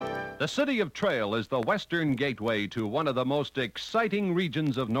The city of Trail is the western gateway to one of the most exciting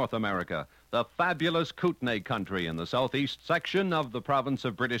regions of North America, the fabulous Kootenay country in the southeast section of the province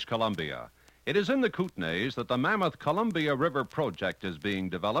of British Columbia. It is in the Kootenays that the mammoth Columbia River project is being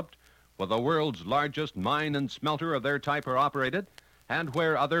developed, where the world's largest mine and smelter of their type are operated, and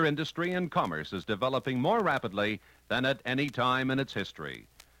where other industry and commerce is developing more rapidly than at any time in its history.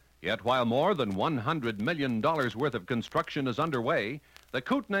 Yet while more than $100 million worth of construction is underway, the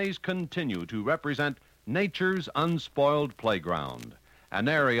Kootenays continue to represent nature's unspoiled playground, an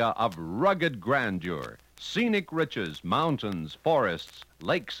area of rugged grandeur, scenic riches, mountains, forests,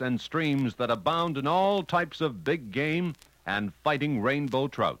 lakes, and streams that abound in all types of big game and fighting rainbow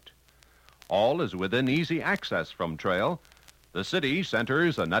trout. All is within easy access from Trail. The city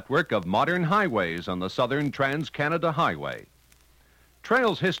centers a network of modern highways on the southern Trans-Canada Highway.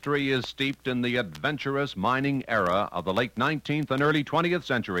 Trail's history is steeped in the adventurous mining era of the late 19th and early 20th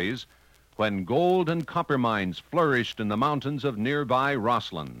centuries, when gold and copper mines flourished in the mountains of nearby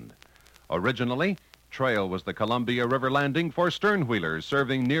Rossland. Originally, Trail was the Columbia River landing for sternwheelers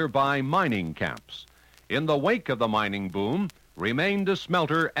serving nearby mining camps. In the wake of the mining boom, remained a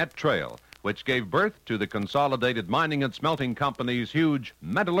smelter at Trail, which gave birth to the Consolidated Mining and Smelting Company's huge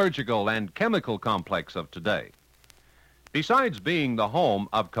metallurgical and chemical complex of today. Besides being the home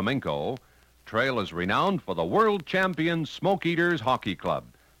of Cominco, Trail is renowned for the world champion Smoke Eaters Hockey Club,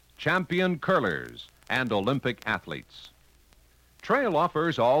 champion curlers, and Olympic athletes. Trail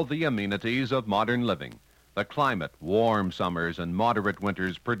offers all the amenities of modern living. The climate, warm summers and moderate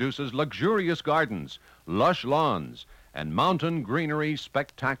winters, produces luxurious gardens, lush lawns, and mountain greenery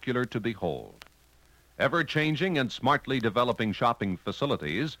spectacular to behold. Ever-changing and smartly developing shopping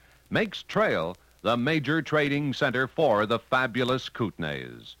facilities makes Trail the major trading center for the fabulous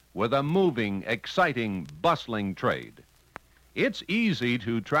Kootenays, with a moving, exciting, bustling trade. It's easy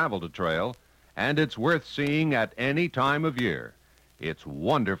to travel to Trail, and it's worth seeing at any time of year. It's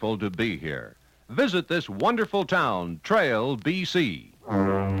wonderful to be here. Visit this wonderful town, Trail, BC.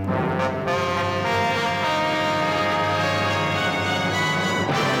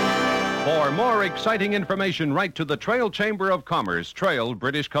 For more exciting information, write to the Trail Chamber of Commerce, Trail,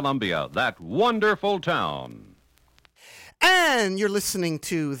 British Columbia, that wonderful town. And you're listening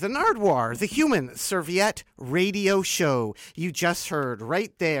to the Nardwuar, the Human Serviette radio show. You just heard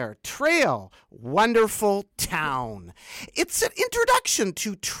right there, Trail, wonderful town. It's an introduction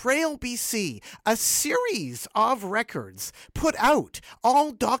to Trail BC, a series of records put out,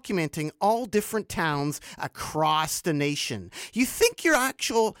 all documenting all different towns across the nation. You think you're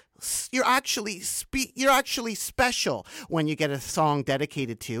actually special when you get a song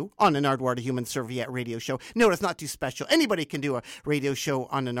dedicated to on the Nardwuar the Human Serviette radio show. No, it's not too special. Anybody can do a radio show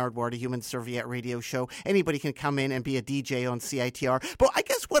on the Nardwuar the Human Serviette radio show. Anybody can come in and be a DJ on CITR. But I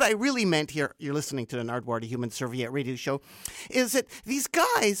guess what I really meant here, you're listening to the Nardwuar the Human Serviette radio show, is that these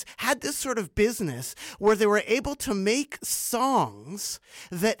guys had this sort of business where they were able to make songs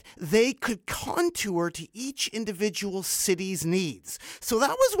that they could contour to each individual city's needs. So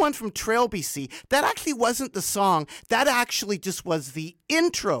that was one from Trail BC. That actually wasn't the song. That actually just was the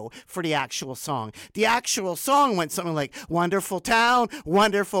intro for the actual song. The actual song went something like, wonderful town,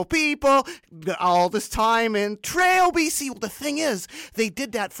 wonderful people, all this time in Trail BC. Well, the thing is, they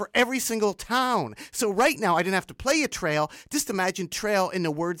did that for every single town. So right now, I didn't have to play a Trail. Just imagine Trail in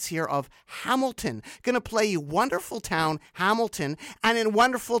the words here of Hamilton. Going to play you wonderful town, Hamilton, and in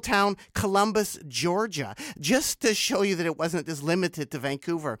wonderful town, Columbus, Georgia, just to show you that it wasn't just limited to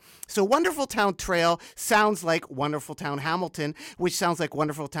Vancouver. So wonderful town Trail sounds like wonderful town Hamilton, which sounds like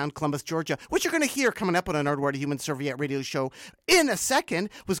wonderful town Columbus, Georgia, which you're going to hear coming up on a Nardwuar the Human Serviette radio show in a second.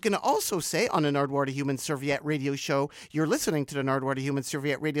 Was going to also say on a Nardwuar the Human Serviette radio show, you're listening to the Nardwuar the Human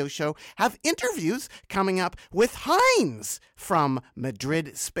Serviette radio show, have interviews coming up with Hinds from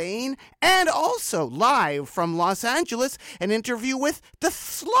Madrid, Spain, and also live from Los Angeles, an interview with the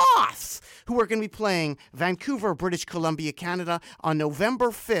Sloths, who are going to be playing Vancouver, British Columbia, Canada on November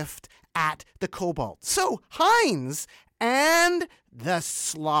 5th at the Cobalt. So, Hinds and the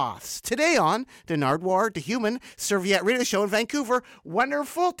Sloths. Today on the Nardwuar, the Human Serviette radio show in Vancouver,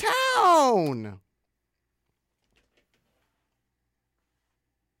 wonderful town.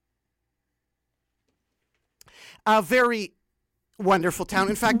 A very wonderful town.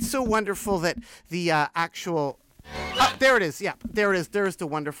 In fact, so wonderful that the actual... Oh, there it is. Yeah, there it is. There's the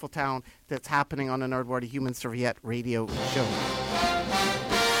wonderful town that's happening on the Nardwuar the Human Serviette radio show.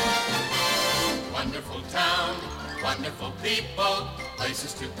 Wonderful town, wonderful people,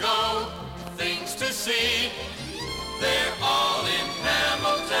 places to go, things to see. They're all in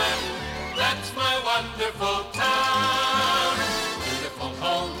Hamilton. That's my wonderful town. Beautiful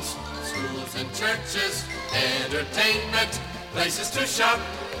homes, and churches, entertainment, places to shop.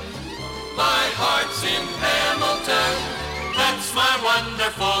 My heart's in Hamilton, that's my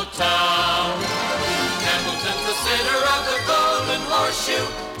wonderful town. Hamilton's the center of the Golden Horseshoe,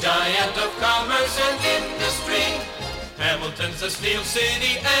 giant of commerce and industry. Hamilton's a steel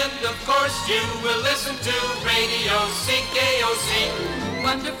city, and of course you will listen to Radio CKOC.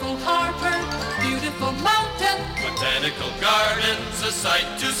 Wonderful harbor, beautiful mountain, Botanical gardens, a sight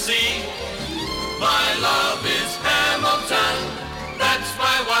to see. My love is Hamilton, that's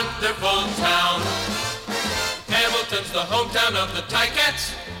my wonderful town. Hamilton's the hometown of the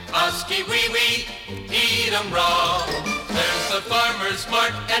Ticats, Oski wee wee, eat 'em raw. There's the farmer's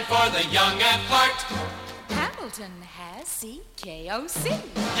mart, and for the young at heart, Hamilton has CKOC.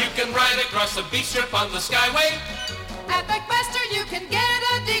 you can ride across the beach strip on the Skyway, At McMaster you can get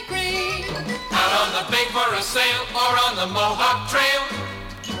a degree. out on the bay for a sail, or on the Mohawk Trail.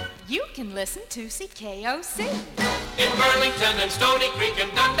 You can listen to CKOC. In Burlington and Stony Creek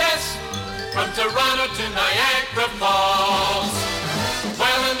and Dundas, from Toronto to Niagara Falls.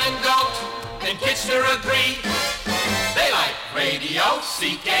 Welland and Galt and Kitchener agree, they like Radio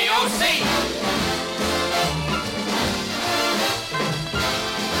CKOC.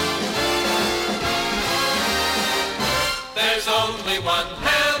 There's only one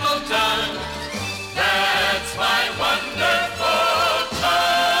Hamilton, that's my wonderful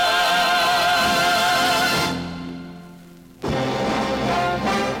town.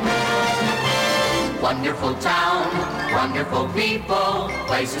 Wonderful town, wonderful people,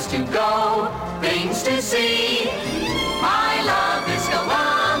 places to go, things to see. My love is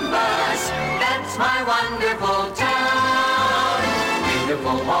Columbus, that's my wonderful town.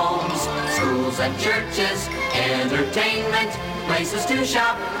 Beautiful homes, schools and churches, entertainment, places to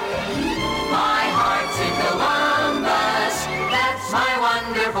shop. My heart's in Columbus, that's my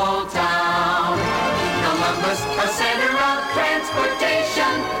wonderful town. Columbus, a center of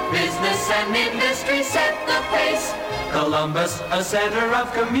transportation, business and industry set the pace. Columbus, a center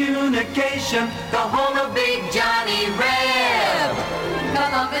of communication, the home of Big Johnny Reb.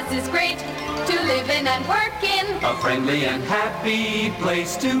 Columbus is great to live in and work in. A friendly and happy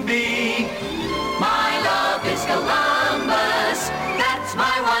place to be. My love is Columbus, that's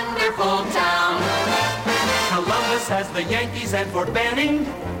my wonderful town. Columbus has the Yankees and Fort Benning.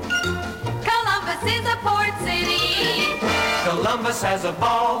 Columbus is a port city. Columbus has a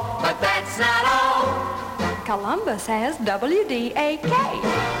ball, but that's not all. Columbus has WDAK.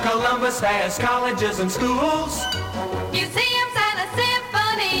 Columbus has colleges and schools. Museums and a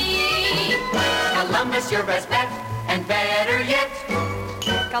symphony. Columbus, your best bet, and better yet,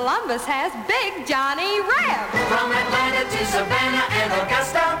 Columbus has Big Johnny Reb. from Atlanta to Savannah and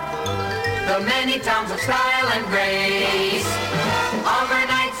Augusta, the many towns of style and grace.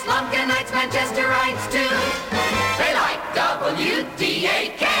 Auburnites, Lumpkinites, Manchesterites too, they like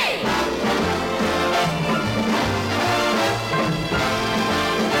WDAK.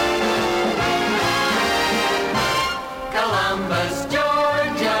 Columbus,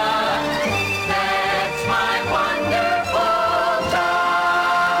 Georgia, that's my wonderful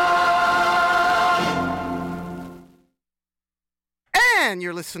town. And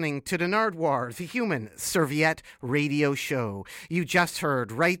you're listening to the Nardwuar, the Human Serviette Radio Show. You just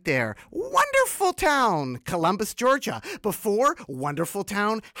heard right there, Wonderful Town, Columbus, Georgia. Before, Wonderful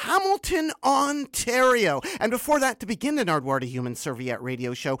Town, Hamilton, Ontario. And before that, to begin the Nardwuar, the Human Serviette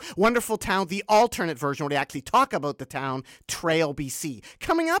Radio Show, Wonderful Town, the alternate version where they actually talk about the town, Trail, BC.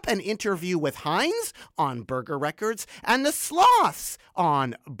 Coming up, an interview with Hinds on Burger Records and the Sloths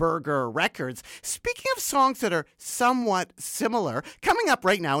on Burger Records. Speaking of songs that are somewhat similar, coming up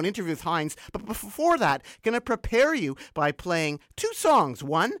right now, an interview with Hinds. But before that, going to prepare you by playing two songs.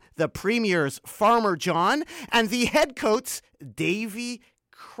 One, the Premier's Farmer John, and the Headcoats' Davy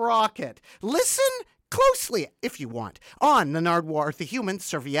Crockett. Listen closely, if you want, on the Nardwuar, the Human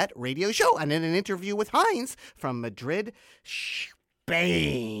Serviette Radio Show, and in an interview with Hinds from Madrid,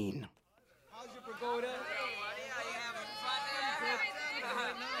 Spain. How's your pagoda?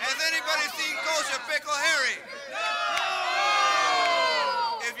 Has anybody seen Kosher Pickle Harry? No!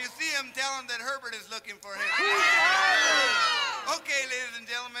 If you see him, tell him that Herbert is looking for him. Okay, ladies and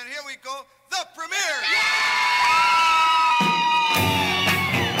gentlemen, here we go. The Premiere!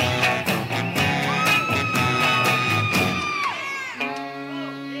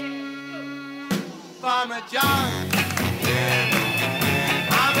 Farmer John.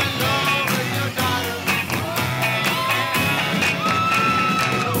 I'm in love with your daughter.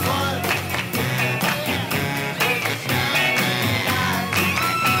 The one with the shining eyes.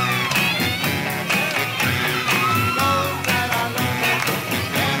 Knows that I love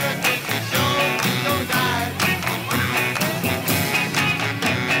her. Never did she show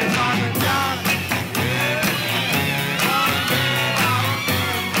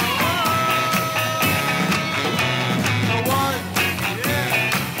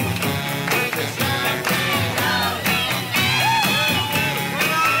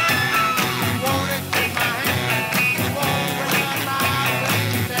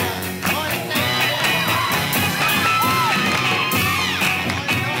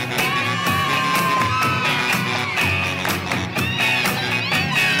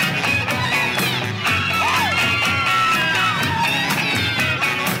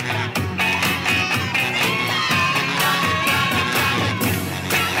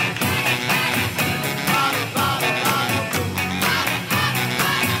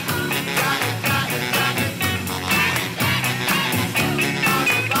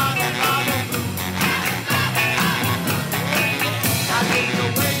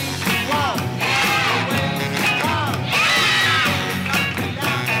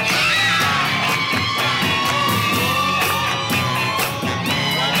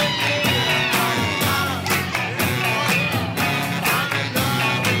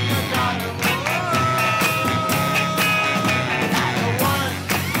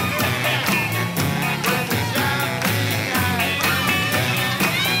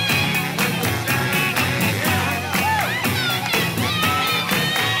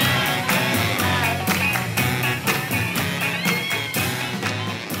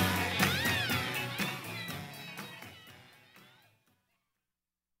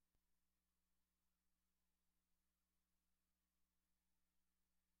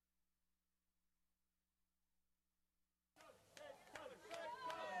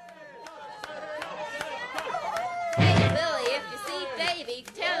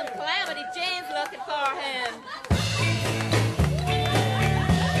bucket for him.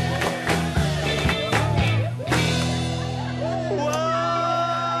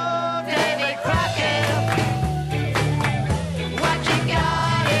 Whoa, Davy Crockett, what you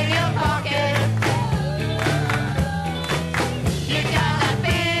got in your pocket? You got a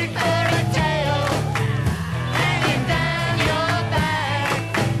big furry tail hanging down your back.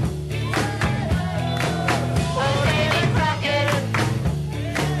 Oh, Davy Crockett,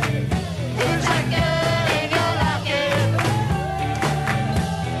 who's that girl in your locket?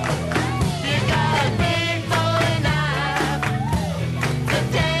 You got a big bowie knife to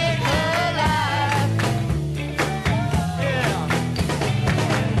take her life.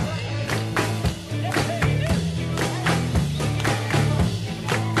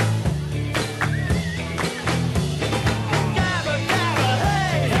 Gabba, gabba,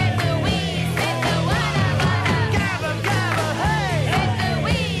 hey! Hit the weeds, hit the wanna wanna. Gabba, gabba, hey! Hit the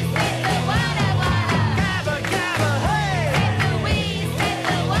weeds, hit the wanna wanna. Gabba, gabba, hey! Hit the weeds, hit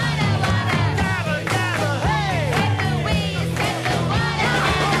the wanna wanna. Gabba, gabba, hey! Hit the weeds, hit the wanna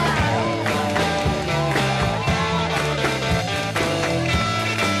wanna.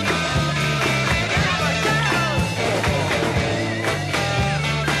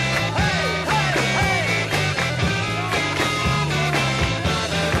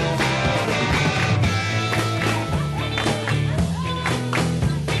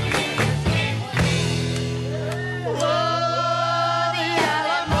 Whoa, the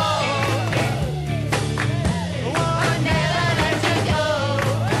Alamo will never let you go.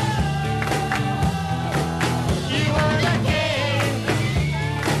 You were the king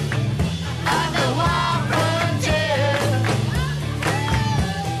of the wild frontier.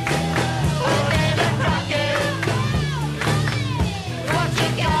 Oh, David Crockett, what you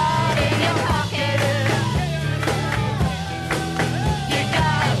got in your pocket? You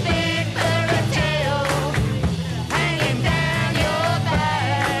got a big furry tail hanging down your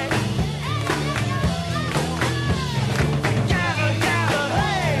back. Gabba, gabba,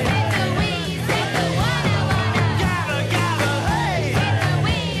 hey! Hit the weeds, hit the wanna wanna. Gabba, gabba, hey! Hit the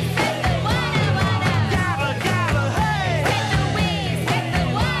weeds, hit the wanna wanna. Gabba, gabba, hey! Hit the weeds, hit the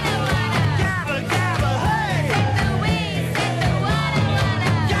wanna wanna. Gabba, gabba, hey! Hit the weeds, hit the wanna wanna.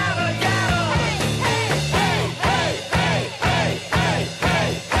 Gabba, gabba, hey, hey, hey, hey, hey, hey,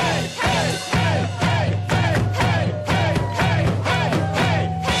 hey, hey, hey, hey, hey,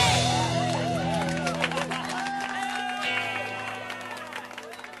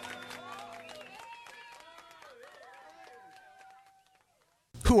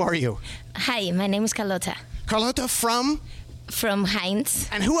 Who are you? Hi, my name is Carlota Carlota from? from Hinds.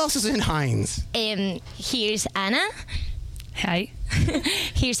 And who else is in Hinds? Here's Anna. Hi.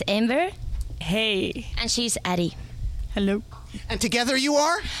 Here's Amber. Hey. And she's Addie. Hello. And together you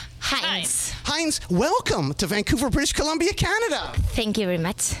are? Hinds. Hinds, welcome to Vancouver, British Columbia, Canada. Thank you very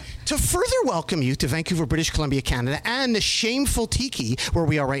much. To further welcome you to Vancouver, British Columbia, Canada, and the shameful Tiki, where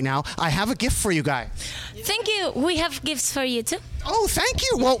we are right now, I have a gift for you guys. Thank you. We have gifts for you too. Oh, thank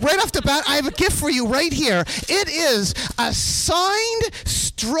you. Well, right off the bat, I have a gift for you right here. It is a signed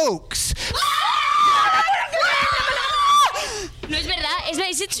Strokes. No es verdad.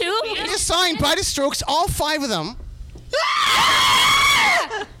 Is it true? It is signed by the Strokes, all 5 of them.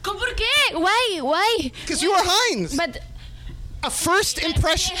 ¿Cómo por qué? Why? Because you are Hinds. But A first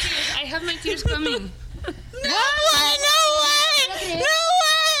impression. I have my tears coming. No way!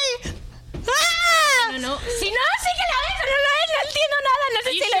 no. Si no, sí que la ves, pero no entiendo nada. No sé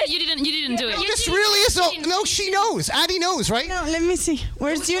si lo You didn't do it. This really is no. She knows. Addie knows, right? No, let me see.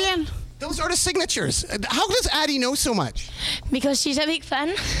 Where's Julian? Those are the signatures. How does Addie know so much? Because she's a big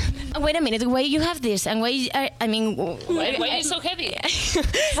fan. Wait a minute. Why you have this? And why? Why are you so heavy?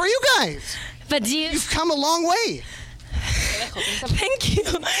 For you guys. But You've come a long way. Thank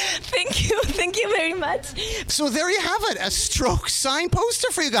you very much. So there you have it, a Strokes signed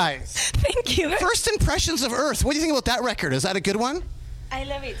poster for you guys. Thank you. First Impressions of Earth. What do you think about that record? Is that a good one? I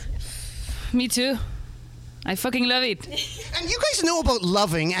love it. Me too. I fucking love it. And you guys know about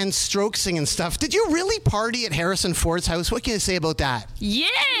loving and strokesing and stuff. Did you really party at Harrison Ford's house? What can you say about that? Yeah,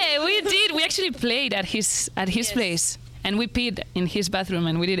 we did. We actually played at his place. And we peed in his bathroom,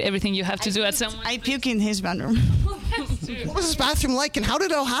 and we did everything you have to do at someone. I puke in his bathroom. What was his bathroom like, and how did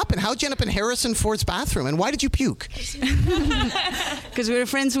it all happen? How did you end up in Harrison Ford's bathroom, and why did you puke? Because we were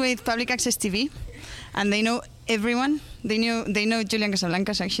friends with Public Access TV, and they know everyone. They know Julian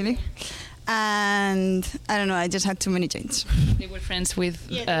Casablancas, actually. And I don't know, I just had too many joints. They were friends with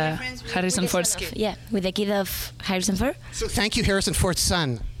Harrison Ford's kid. Yeah, with the kid of Harrison Ford. So thank you, Harrison Ford's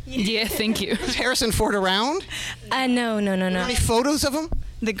son. Yeah, thank you. Is Harrison Ford around? No. Any photos of him?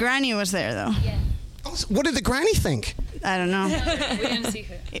 The granny was there, though. Yeah. What did the granny think? I don't know. We didn't see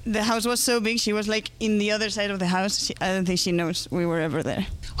her. The house was so big, she was like in the other side of the house. I don't think she knows we were ever there.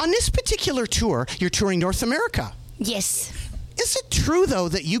 On this particular tour, you're touring North America. Yes. Is it true, though,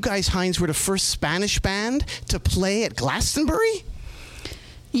 that you guys, Hinds, were the first Spanish band to play at Glastonbury?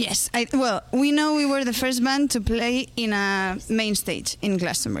 Yes. Well, we know we were the first band to play in a main stage in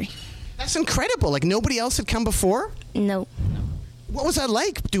Glastonbury. That's incredible. Like, nobody else had come before? No. What was that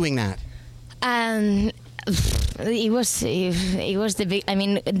like, doing that? It was the big. I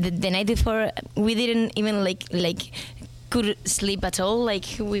mean, the night before we didn't even like could sleep at all. Like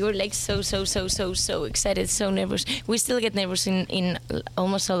we were like so excited, so nervous. We still get nervous in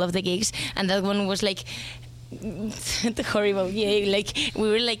almost all of the gigs, and that one was like horrible. Yeah, like we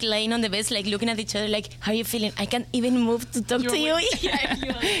were like lying on the beds, like looking at each other, like, how are you feeling? I can't even move to talk to you. Yeah,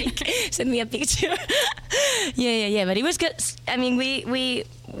 like, send me a picture. yeah. But it was good. I mean, we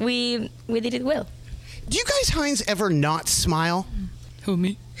did it well. Do you guys, Hinds, ever not smile? Who,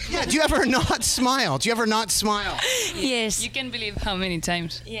 me? Yeah, do you ever not smile? Do you ever not smile? Yes. You can't believe how many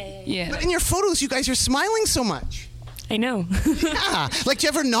times. Yeah. But in your photos, you guys are smiling so much. I know. Yeah. Like, do you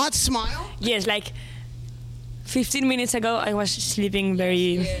ever not smile? Yes, like 15 minutes ago, I was sleeping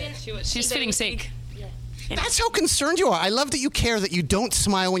very... She's feeling sick. That's how concerned you are. I love that you care that you don't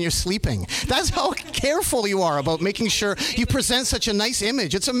smile when you're sleeping. That's how careful you are about making sure you present such a nice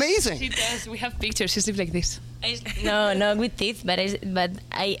image. It's amazing. She does. We have pictures. She sleeps like this. No, with teeth, but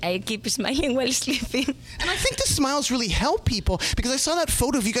I keep smiling while sleeping. And I think the smiles really help people, because I saw that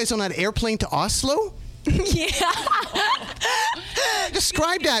photo of you guys on that airplane to Oslo. Yeah.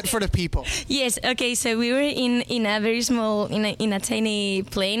 Describe that for the people. Yes. Okay. So we were in a very small, in a tiny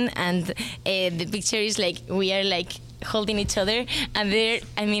plane, and the picture is like we are like holding each other, and the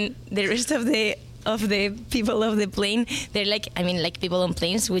rest of the people of the plane, they're like, like people on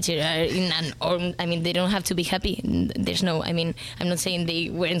planes, which are in an or they don't have to be happy. There's no, I'm not saying they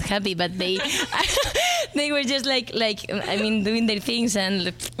weren't happy, but they they were just like doing their things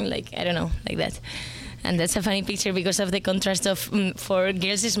and like, I don't know, like that. And that's a funny picture because of the contrast of four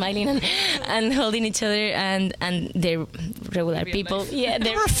girls smiling and holding each other, and they're regular people. Yeah,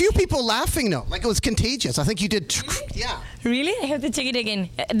 there were a few people laughing though, like it was contagious. I think you did. Yeah. Really? I have to check it again.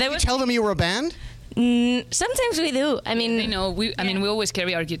 Did you tell them you were a band? Sometimes we do. They know. We always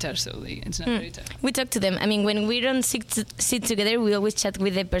carry our guitars, so it's not very tough. We talk to them. When we don't sit together, we always chat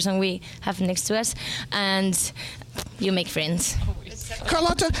with the person we have next to us, and you make friends.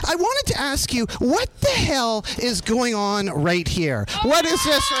 Carlotta, I wanted to ask you, what the hell is going on right here? What is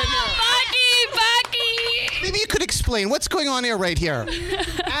this right here? Bucky! Maybe you could explain what's going on here right here.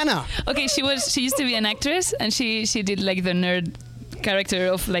 Anna. Okay, she used to be an actress, and she did like the nerd character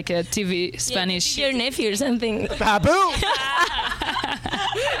of like a TV Spanish. Your nephew or something. Babu.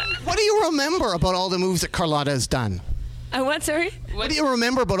 What do you remember about all the moves that Carlotta has done? What, sorry? What do you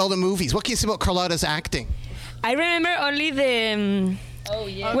remember about all the movies? What can you say about Carlotta's acting? I remember only the...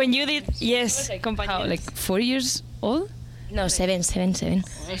 when you did... Yes. How, like 4 years old? No, 7. 7.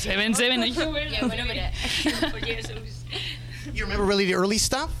 You remember really the early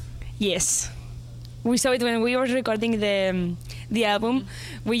stuff? Yes. We saw it when we were recording the album.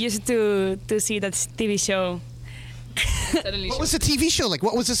 We used to see that TV show. What was the TV show like?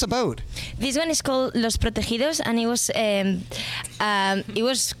 What was this about? This one is called Los Protegidos, and it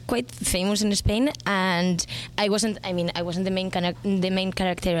was quite famous in Spain. And I wasn't the main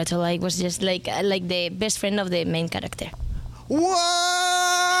character at all. I was just like the best friend of the main character. Whoa!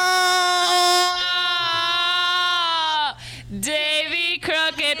 Davy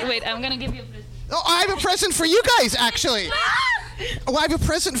Crockett. Wait, I'm gonna give you a present. Oh, I have a present for you guys, actually. Oh, I have a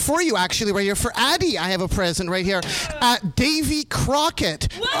present for you, actually, right here. For Addie, I have a present right here. Davy Crockett,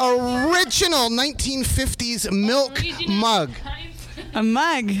 original 1950s milk mug. A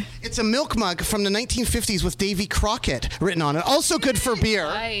mug? It's a milk mug from the 1950s with Davy Crockett written on it. Also good for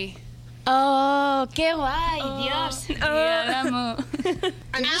beer. Oh, qué guay, Dios.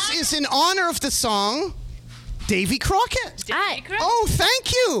 And this is in honor of the song Davy Crockett. Oh,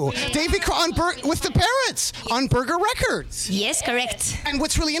 thank you. Davy Crockett with the Parrots on Burger Records. Yes, correct. And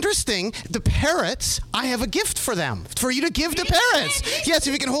what's really interesting, the Parrots, I have a gift for them, for you to give to Parrots. Yes,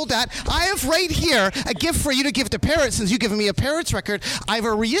 if you can hold that. I have right here a gift for you to give to Parrots. Since you've given me a Parrots record, I have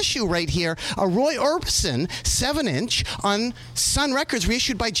a reissue right here, a Roy Orbison 7-inch on Sun Records,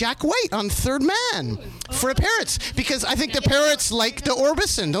 reissued by Jack White on Third Man for the Parrots. Because I think the Parrots like the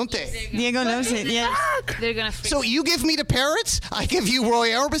Orbison, don't they? Diego loves it, yeah. They're gonna So you give me the Parrots, I give you Roy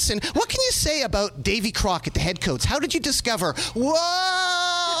Orbison. What can you say about Davy Crockett, the head coach? How did you discover?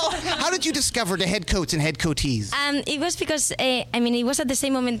 Whoa! How did you discover the head coats and head coatees? It was because it was at the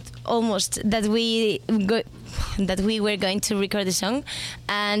same moment almost that we were going to record the song,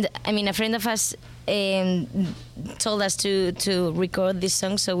 and a friend of us told us to record this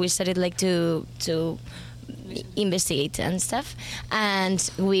song, so we started to investigate and stuff,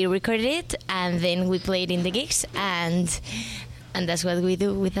 and we recorded it, and then we played in the gigs, and that's what we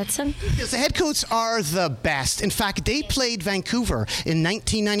do with that song. Because the Headcoats are the best. In fact, they played Vancouver in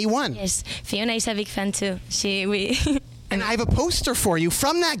 1991. Yes, Fiona is a big fan too. And I have a poster for you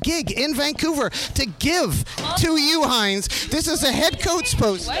from that gig in Vancouver to give to you, Hinds. This is a Headcoats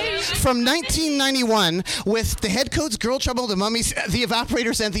poster from 1991 with the Headcoats, Girl Trouble, the Mummies, the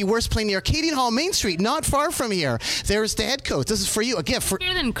Evaporators, and the Worst playing the Arcadian Hall, Main Street, not far from here. There's the Headcoats. This is for you, a gift.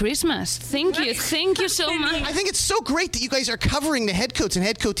 Better than Christmas. Thank you so much. I think it's so great that you guys are covering the Headcoats and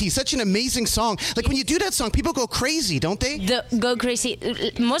Headcoatees. Such an amazing song. Like when you do that song, people go crazy, don't they? Go crazy.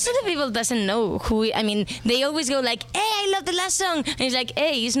 Most of the people doesn't know who. They always go like, "Hey, I love the last song," and it's like,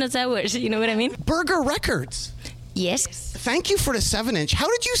 "Hey, it's not ours." You know what I mean? Burger Records. Yes. Thank you for the 7-inch. How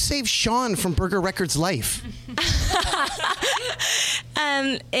did you save Sean from Burger Records' life?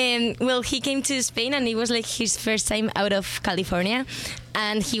 Well, he came to Spain, and it was like his first time out of California,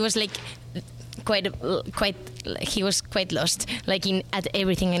 and he was like he was quite lost, like at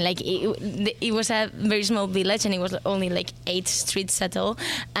everything, and like it was a very small village, and it was only like 8 streets at all,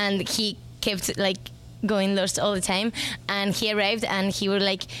 and he kept like going lost all the time, and he arrived, and he was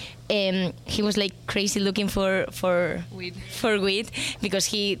like crazy looking for weed because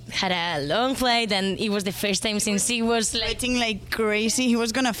he had a long flight, and it was the first time since he was sweating like crazy. He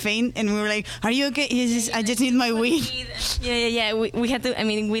was gonna faint, and we were like, "Are you okay?" I just need my weed. Yeah. We had to.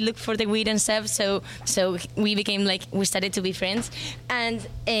 We looked for the weed and stuff. So we became like, we started to be friends, and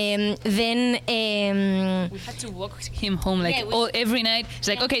then we had to walk him home every night. It's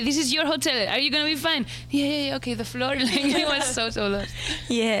like, okay, this is your hotel. Are you gonna be fine? Yeah. Okay, the floor. Like, he was so lost.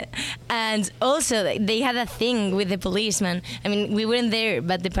 Yeah. And also, they had a thing with the policeman. We weren't there,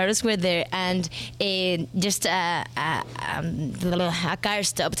 but the parents were there, and just a car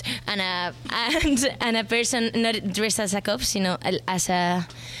stopped, and a person not dressed as a cops,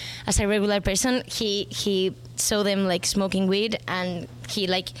 as a regular person, he saw them like smoking weed, and he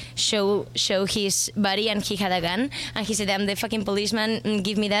like show his body, and he had a gun, and he said, "I'm the fucking policeman,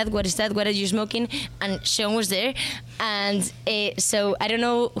 give me that, what is that, what are you smoking?" And Sean was there, and so I don't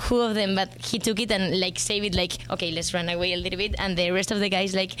know who of them, but he took it and like saved it, like, okay, let's run away a little bit, and the rest of the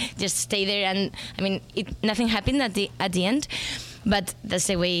guys like just stay there, and nothing happened at the end, but that's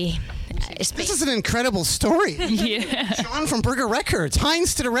the way. This is an incredible story. Yeah. Sean from Burger Records.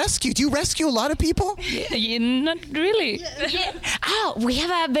 Hinds to the rescue. Do you rescue a lot of people? Yeah, not really. Yeah. Oh, we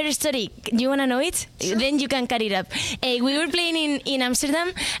have a better story. Do you want to know it? Sure. Then you can cut it up. We were playing in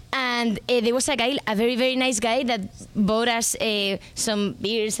Amsterdam, and there was a guy, a very, very nice guy, that bought us some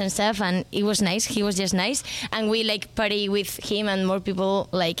beers and stuff, and it was nice. He was just nice. And we like party with him and more people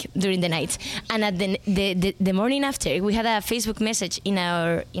like during the night. And at the morning after, we had a Facebook message in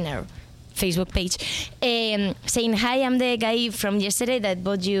our Facebook page saying, "Hi, I'm the guy from yesterday that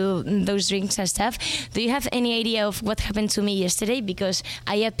bought you those drinks and stuff. Do you have any idea of what happened to me yesterday? Because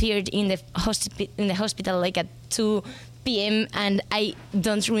I appeared in the hospital like at 2 p.m. and I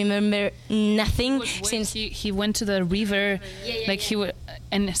don't remember nothing since he went to the river,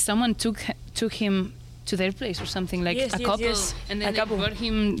 and someone took him to their place or something, like a couple, and then they brought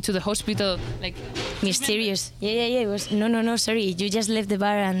him to the hospital, like mysterious. Yeah. It was no. Sorry, you just left the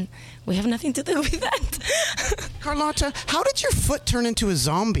bar, and we have nothing to do with that. Carlotta, how did your foot turn into a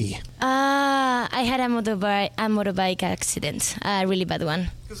zombie? I had a motorbike accident, a really bad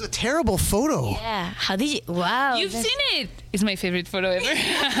one. It was a terrible photo. Yeah. How did you? Wow. You've seen it. It's my favorite photo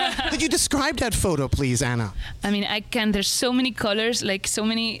ever. Could you describe that photo, please, Anna? I can. There's so many colors, like so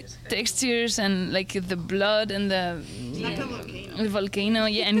many textures, and like the blood and the volcano.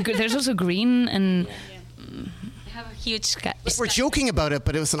 Yeah, and there's also green and. I have a huge scar. We're joking about it,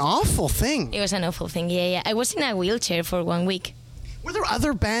 but it was an awful thing. It was an awful thing. Yeah. I was in a wheelchair for 1 week. Were there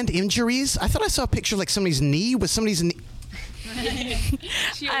other band injuries? I thought I saw a picture of like somebody's knee. Was somebody's knee?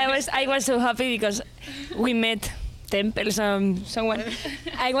 I was so happy because we met Temples, someone.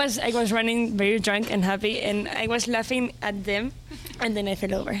 I was running very drunk and happy, and I was laughing at them, and then I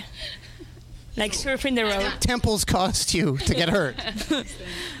fell over, like surfing the road. Temples caused you to get hurt.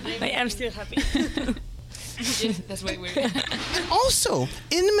 I'm still happy. That's way weird. Also,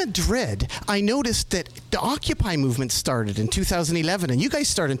 in Madrid, I noticed that the Occupy movement started in 2011, and you guys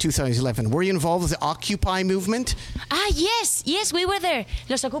started in 2011. Were you involved with the Occupy movement? Yes, we were there.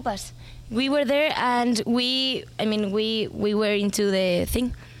 Los Ocupas. We were there, and we were into the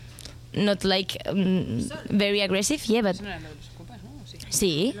thing. not like very aggressive. Yeah, but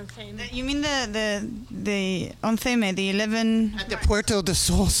sí. You mean the Onceme, the 11 At the Puerto del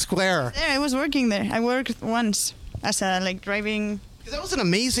Sol Square. There, I was working there. I worked once as a driving. That was an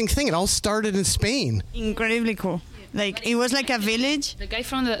amazing thing. It all started in Spain. Incredibly cool. Like it was like a village. The guy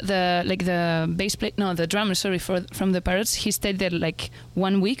from the bass plate, no, the drummer, sorry, from the Parrots, he stayed there like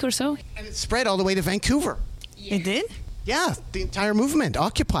 1 week or so. And it spread all the way to Vancouver. Yeah. It did? Yeah, the entire movement,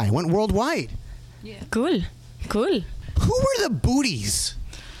 Occupy, went worldwide. Yeah. Cool. Who were the booties?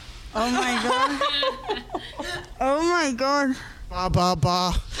 Oh my god. Oh my god. Ba ba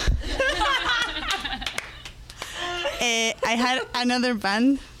ba. I had another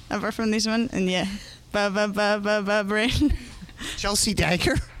band apart from this one, and yeah, ba ba ba ba ba brain. Chelsea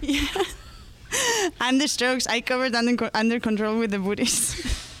Dagger. Yeah. And the Strokes. I covered Under Control with the booties.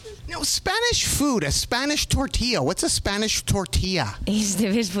 No, Spanish food, a Spanish tortilla. What's a Spanish tortilla? It's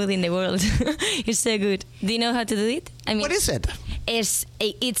the best food in the world. It's so good. Do you know how to do it? I mean, What is it? It's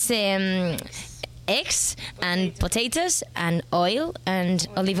eggs and potatoes and oil and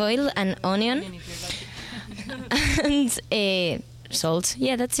olive oil and onion and salt.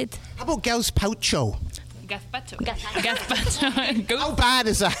 Yeah, that's it. How about gazpacho? Gazpacho. How bad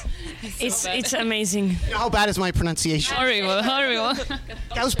is that? It's amazing. How bad is my pronunciation? Horrible.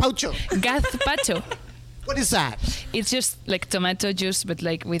 Gazpacho. Gazpacho. What is that? It's just like tomato juice, but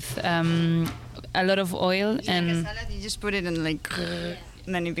like with a lot of oil and. Salad, you just put it in and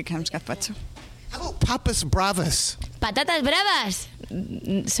then it becomes gazpacho. How about papas bravas? Patatas bravas.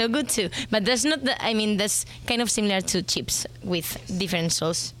 So good too. But that's not that's kind of similar to chips with different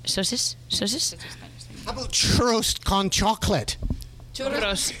sauces. How about churros con chocolate?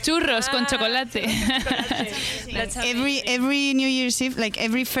 Churros con chocolate. That's Every New Year's Eve, like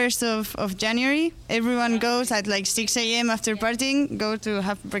every 1st of January, everyone goes at like 6 a.m. after partying, go to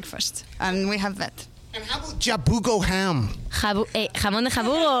have breakfast. And we have that. And how about jabugo ham? Jamón de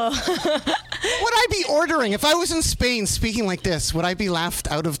jabugo. What would I be ordering? If I was in Spain speaking like this, would I be laughed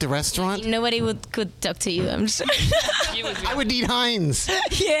out of the restaurant? Nobody could talk to you, I'm sorry. I would need Hinds.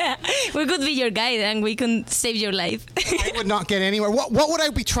 Yeah, we could be your guide and we can save your life. I would not get anywhere. What would I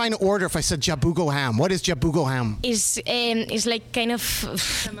be trying to order if I said jabugo ham? What is jabugo ham? It's like kind of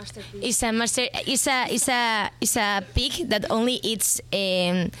it's a pig that only eats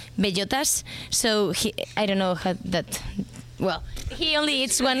bellotas. So I don't know how that. Well, he only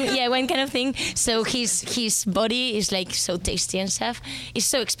eats one kind of thing. So his body is like so tasty and stuff. It's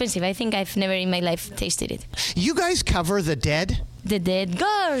so expensive. I think I've never in my life tasted it. You guys cover The Dead? The Dead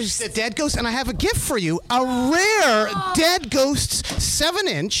Ghost. The Dead Ghost, and I have a gift for you. A rare Dead Ghosts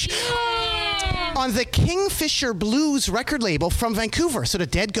 7-inch on the Kingfisher Blues record label from Vancouver. So the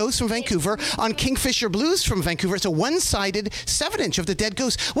Dead Ghost from Vancouver on Kingfisher Blues from Vancouver. It's a one-sided 7-inch of the Dead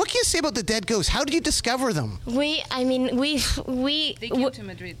Ghost. What can you say about the Dead Ghost? How did you discover them? They came to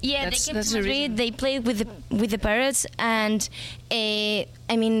Madrid. Yeah, they came to Madrid. They played with the Parrots, and I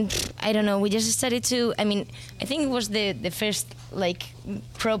don't know. We just started to. I think it was the first like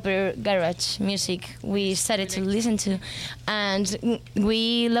proper garage music we started to listen to, and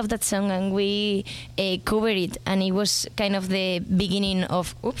we loved that song, and we covered it, and it was kind of the beginning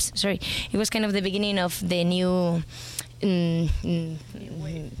of. It was kind of the beginning of the new. The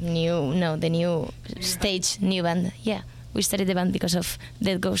new stage, new band. Yeah, we started the band because of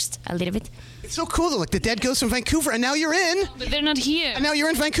Dead Ghost a little bit. It's so cool, though, like the Dead Ghost from Vancouver, and now you're in. But they're not here. And now you're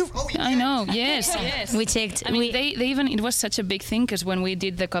in Vancouver. Oh, I know. Yes. We checked. They even. It was such a big thing because when we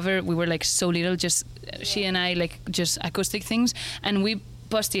did the cover, we were like so little, just she and I, like just acoustic things, and we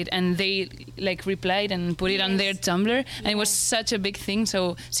posted and they like replied and put it on their Tumblr, and it was such a big thing.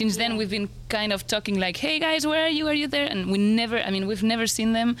 So since then we've been kind of talking like, hey guys, where are you there? And we've never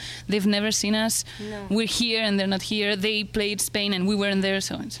seen them, they've never seen us. We're here and they're not here. They played Spain and we weren't there,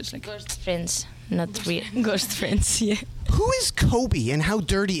 so it's just like ghost friends, not real ghost friends. Yeah. Who is Kobe and how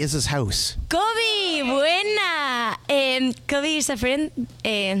dirty is his house? Kobe, buena. Kobe is a friend.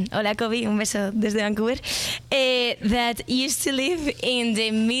 Hola Kobe, un beso desde Vancouver. That used to live in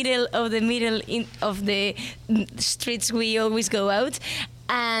the middle of the streets we always go out,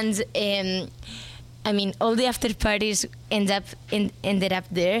 and all the after parties ended up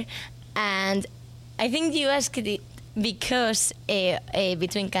there, and I think you asked it because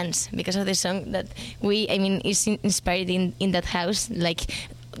Between Cans, because of the song that is inspired in that house, like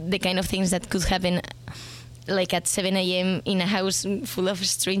the kind of things that could happen like at 7 a.m. in a house full of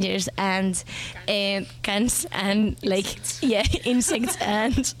strangers and cans and like insects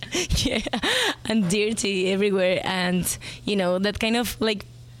and and dirty everywhere, and that kind of like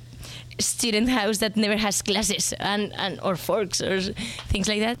student house that never has classes and or forks or things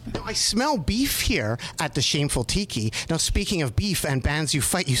like that. Now, I smell beef here at the Shameful Tiki. Now, speaking of beef and bands you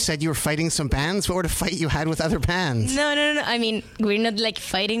fight, you said you were fighting some bands. What were the fight you had with other bands? No. I mean, we're not like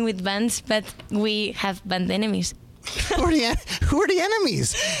fighting with bands, but we have band enemies. Who are the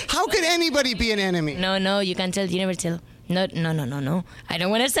enemies? How could anybody be an enemy? No, you can't tell. You never tell. No. I don't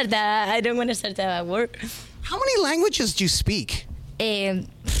want to start a war. How many languages do you speak?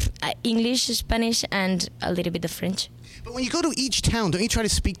 English, Spanish, and a little bit of French. But when you go to each town, don't you try to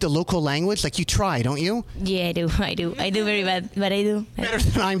speak the local language? Like you try, don't you? Yeah, I do. I do very bad, but I do. Better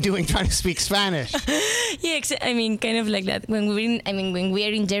than I'm doing trying to speak Spanish. Yeah, I mean, kind of like that. When we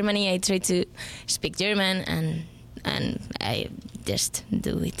are in Germany, I try to speak German, and I just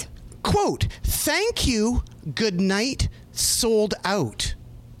do it. Quote, thank you, good night, sold out.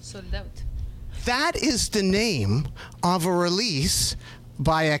 Sold out. That is the name of a release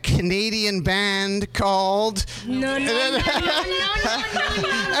by a Canadian band called... No.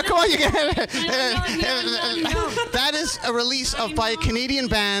 Come on, you get it. That is a release by a Canadian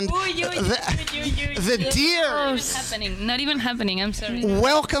band, The Deers. Not even happening, I'm sorry.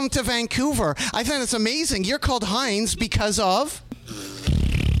 Welcome to Vancouver. I think it's amazing. You're called Hinds because of...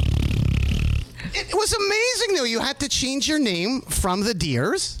 It was amazing, though. You had to change your name from The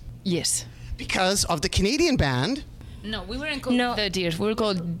Deers. Yes. Because of the Canadian band. No, we weren't called The Deers. We were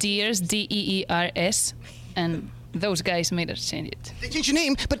called Deers, Deers, and those guys made us change it. They changed your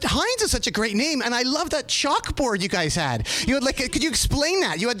name, but Hinds is such a great name, and I love that chalkboard you guys had. You had could you explain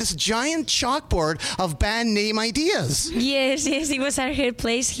that? You had this giant chalkboard of band name ideas. Yes, it was at her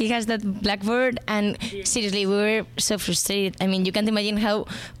place. He has that blackboard, and seriously, we were so frustrated. I mean, you can't imagine how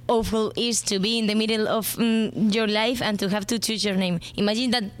awful it is to be in the middle of your life and to have to choose your name.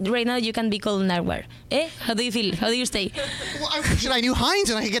 Imagine that right now you can be called Nardwuar. How do you feel? How do you stay? Well, I wish I knew Hinds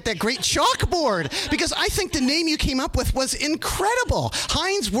and I could get that great chalkboard, because I think the name you came up with was incredible.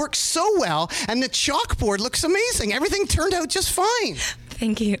 Hinds works so well, and the chalkboard looks amazing. Everything turned out just fine.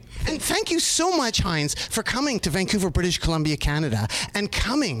 Thank you. And thank you so much, Hinds, for coming to Vancouver, British Columbia, Canada, and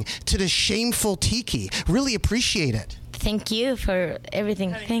coming to the Shameful Tiki. Really appreciate it. Thank you for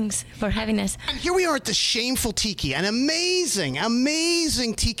everything. Thanks for having us. And here we are at the Shameful Tiki, an amazing,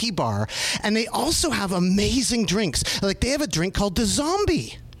 amazing tiki bar. And they also have amazing drinks. Like they have a drink called the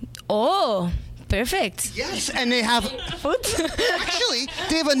Zombie. Oh, perfect. Yes, and they have... Food? Actually,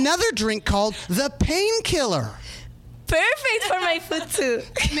 they have another drink called the Painkiller. Perfect for my food too.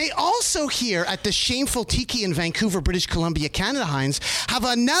 And they also here at the Shameful Tiki in Vancouver, British Columbia, Canada, Hinds, have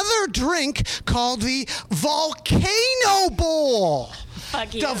another drink called the Volcano Bowl.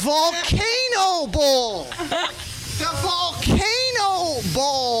 Fuck you. The Volcano Bowl. The Volcano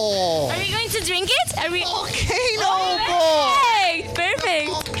Bowl. Are we going to drink it? Volcano Bowl. Perfect.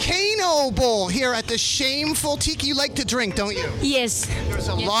 Volcano Bowl here at the Shameful Tiki. You like to drink, don't you? Yes. There's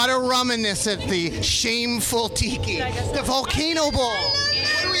a lot of rum in this at the Shameful Tiki. The Volcano Bowl.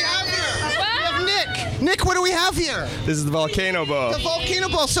 What do we have here? We have Nick. Nick, what do we have here? This is the Volcano Bowl. The Volcano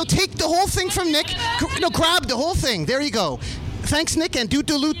Bowl. So take the whole thing from Nick. No, grab the whole thing. There you go. Thanks, Nick, and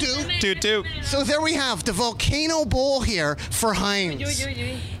doot-doot-doot. Toot-toot. So there we have the Volcano Bowl here for Hinds.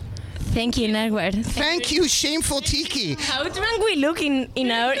 Thank you, Nardwuar. Thank you, Shameful Tiki. How drunk we look in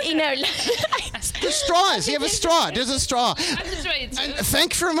our The straws. You have a straw. There's a straw. And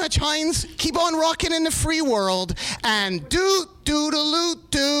thanks very much, Hinds. Keep on rocking in the free world. And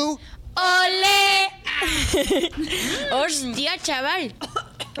doot-doodaloot-doo. ¡Ole! ¡Hostia, chaval!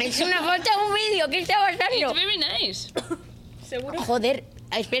 Es una foto, un vídeo. ¿Qué está pasando? It's very nice. Joder.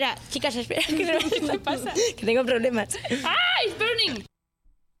 Espera, chicas, espera. ¿Qué pasa? Que tengo problemas. Ah, it's burning.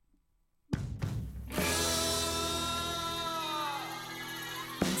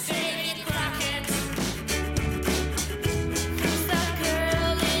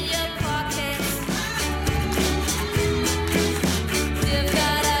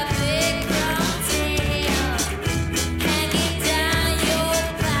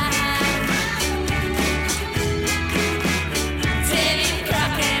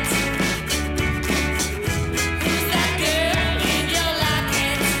 Your life.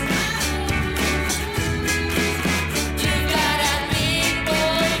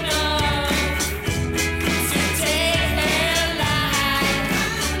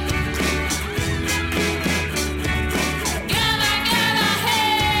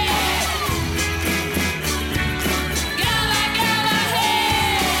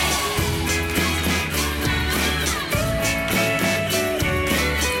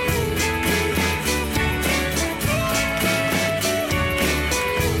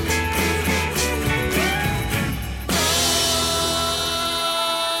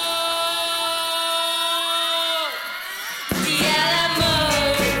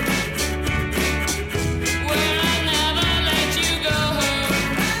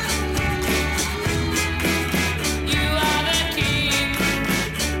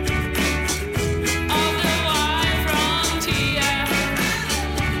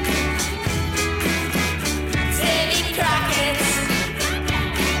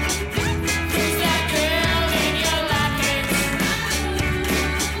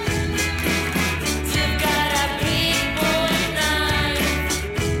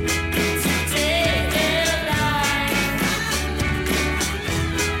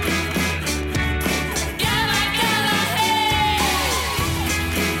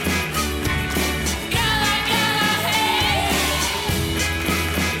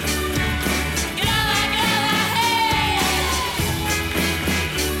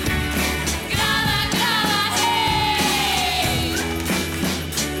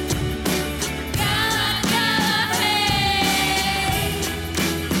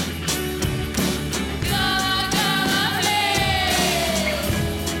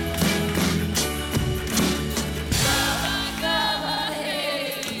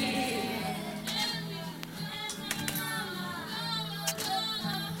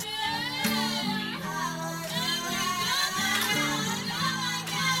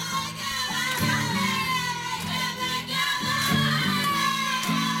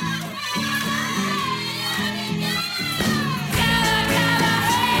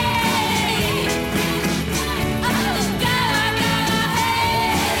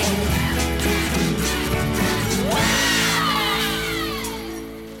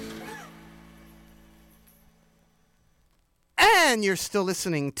 And you're still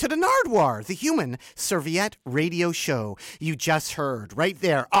listening to the Nardwuar, the Human Serviette Radio Show. You just heard right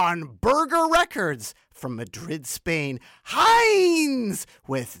there on Burger Records from Madrid, Spain, Hinds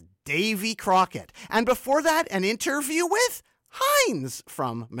with Davy Crockett. And before that, an interview with Hinds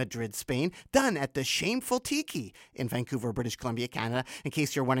from Madrid, Spain, done at the Shameful Tiki in Vancouver, British Columbia, Canada. In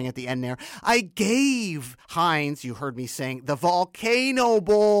case you're wondering at the end there, I gave Hinds, you heard me saying, the Volcano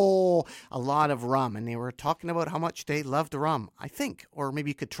Bowl, a lot of rum. And they were talking about how much they loved rum, I think. Or maybe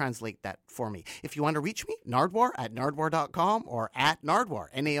you could translate that for me. If you want to reach me, Nardwuar at nardwuar.com or at Nardwuar,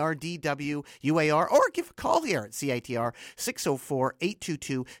 Nardwuar, or give a call here at CITR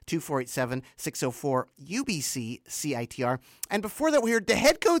 604-822-2487, 604-UBC-CITR. And before that, we heard the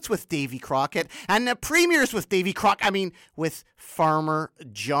head coach with Davy Crockett and the premiers with with Farmer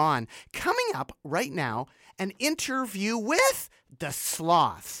John. Coming up right now, an interview with the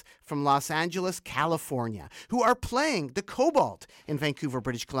Sloths from Los Angeles, California, who are playing the Cobalt in Vancouver,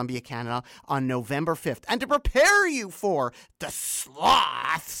 British Columbia, Canada on November 5th. And to prepare you for the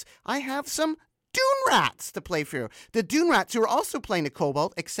Sloths, I have some Dune Rats to play for you. The Dune Rats, who are also playing the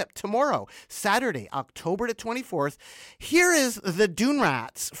Cobalt, except tomorrow, Saturday, October the 24th. Here is the Dune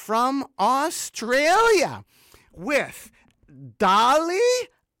Rats from Australia with Dalai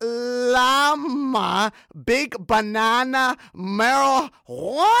Lama Big Banana Marijuana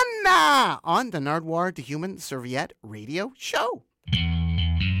on the Nardwuar, the Human Serviette Radio Show.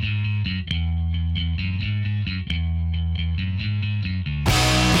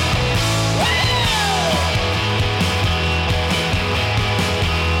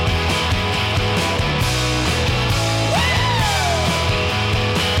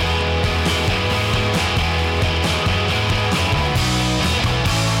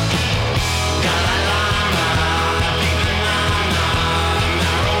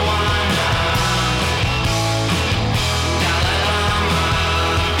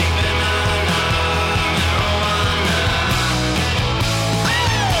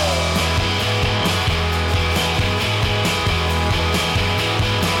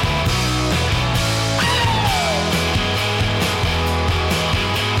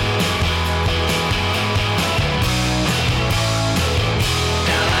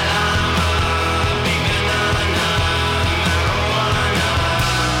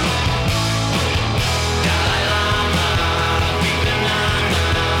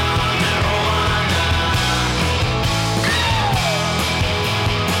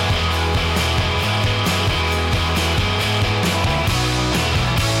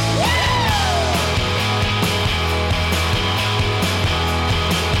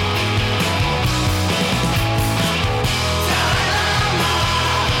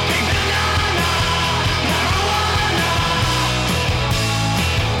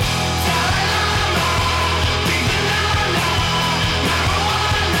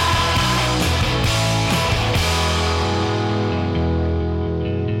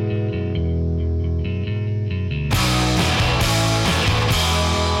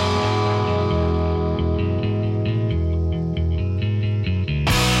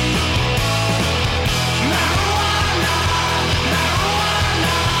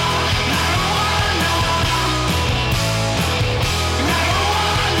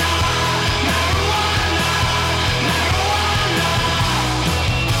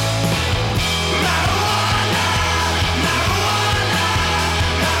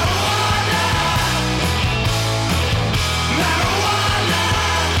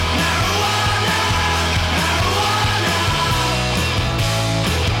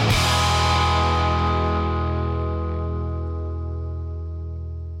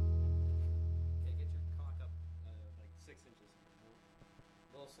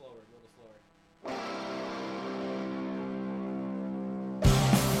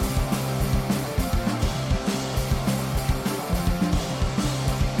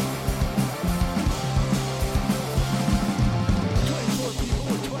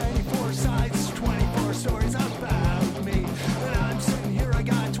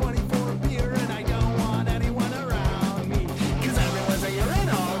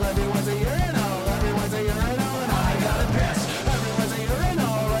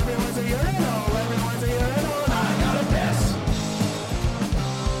 Everyone's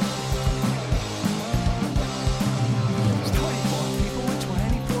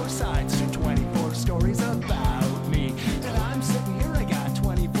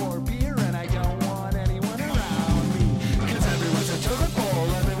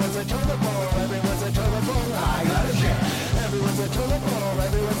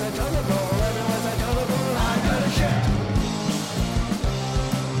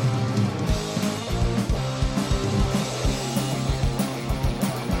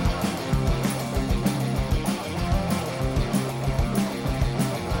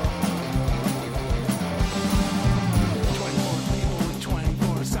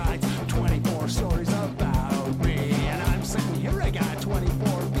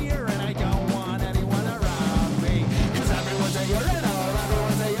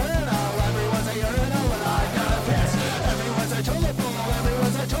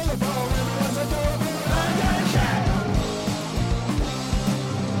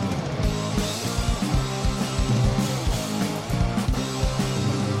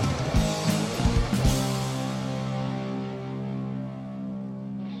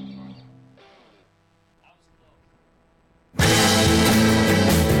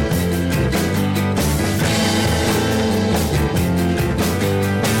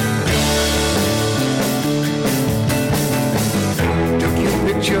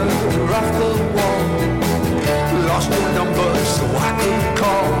off the wall. Lost your number so I could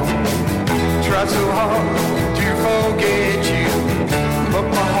call. Tried so hard to forget you, but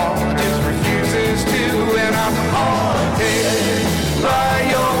my heart just refuses to. And I'm haunted by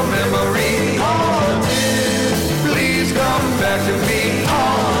your memory. Haunted, please come back to me.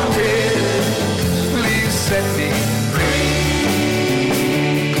 Haunted, please set me free.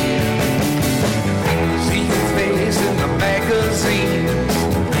 See your face in the magazines.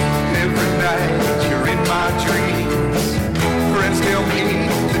 Every night you're in my dreams. Friends tell me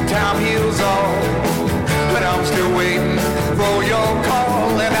the time heals all, but I'm still waiting for your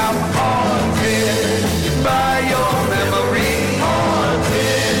call. And I'm haunted by your memory.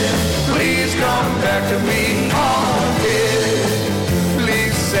 Haunted, please come back to me. Haunted,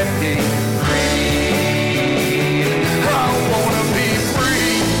 please set me free. I wanna be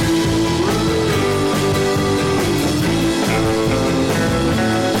free.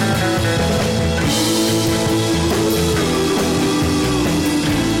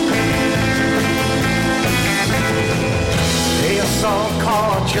 Hey, I saw a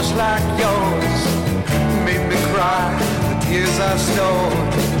car just like yours, made me cry, the tears I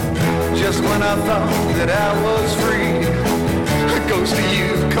stored. Just when I thought that I was free, a ghost of you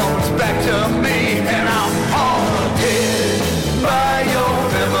comes back to me. And I'm haunted by your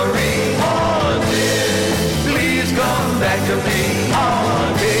memory. Haunted, please come back to me.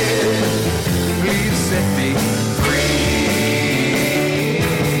 Haunted, please set me free.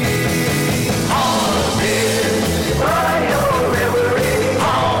 Haunted by your memory.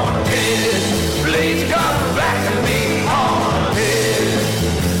 Haunted, please come back to me. Haunted,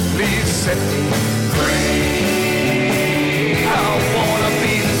 please set me free. I wanna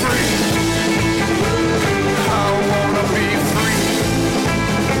be free. I wanna be free.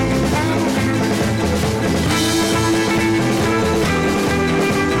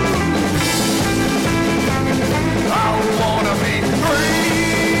 I wanna be free.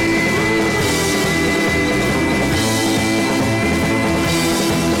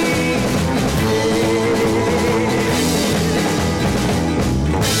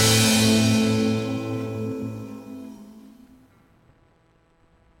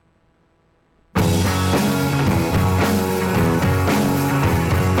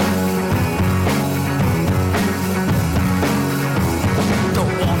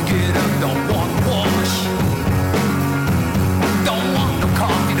 Don't wanna get up, don't wanna wash. Don't want no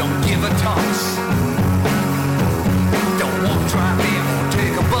coffee, don't give a toss. Don't wanna drive in or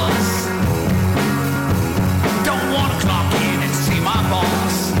take a bus. Don't wanna clock in and see my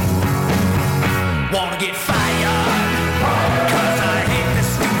boss. Wanna get fired, cause I hate this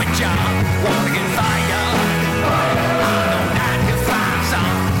stupid job. Wanna get fired, I know 9 to 5's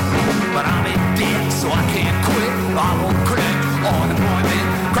on, but I'm in debt so I can't quit. I won't quit unemployment,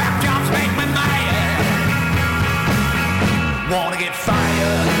 crap jobs make me mad. Wanna get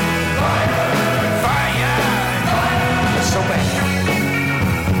fired, fired, so bad.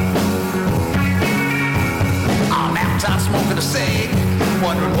 I'm outside smoking a cig,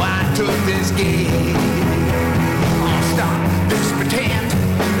 wondering why I took this gig. I'll stop this pretend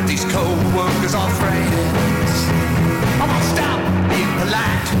that these co-workers are friends. I'm gonna stop being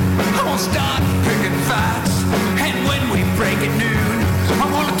polite, I'm gonna start picking fights. And when we break at noon,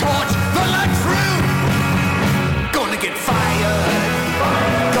 I'm gonna torch the lunchroom. Gonna get fired,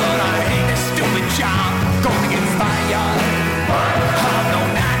 gonna hate this stupid job. Gonna get fired, I'm no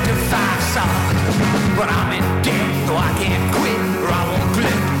 9 to 5 son, but I'm in debt so I can't quit or I won't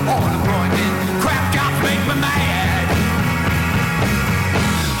quit. Unemployment, crap jobs make me mad.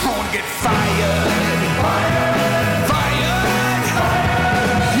 I wanna get fired, fired,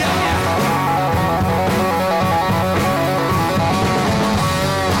 yeah.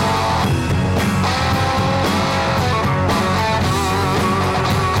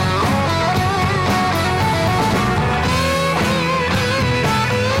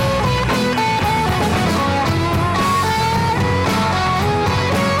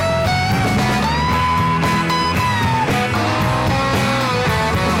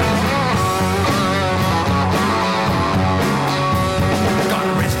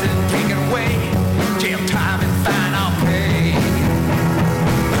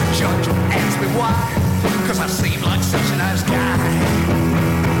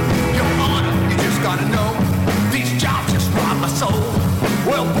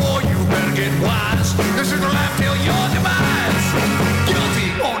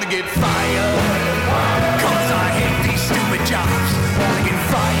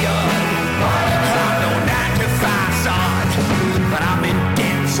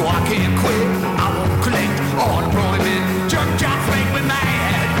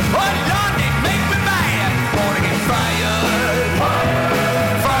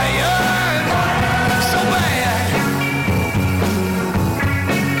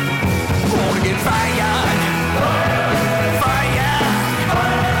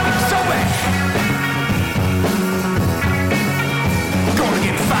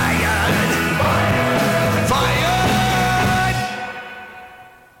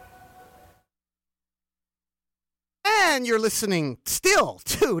 And you're listening still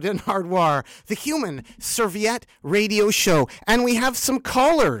to the Nardwuar, the Human Serviette Radio Show. And we have some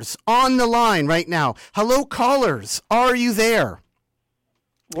callers on the line right now. Hello, callers. Are you there?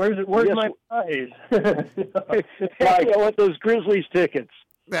 Where's my prize? I want those Grizzlies tickets.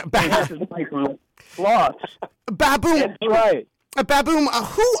 This is Mike from Sloths. Baboom. That's right. Baboom,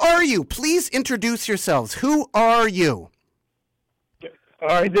 who are you? Please introduce yourselves. Who are you? All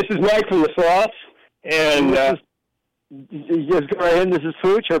right, this is Mike from the Sloths. And just go ahead. This is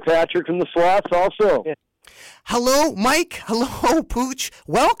Pooch or Patrick from the Sloths also. Yeah. Hello, Mike. Hello, Pooch.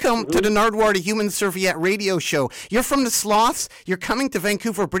 Welcome to the Nardwuar, the Human Serviette Radio Show. You're from the Sloths. You're coming to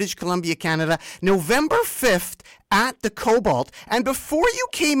Vancouver, British Columbia, Canada, November 5th at the Cobalt. And before you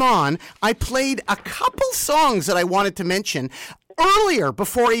came on, I played a couple songs that I wanted to mention. Earlier,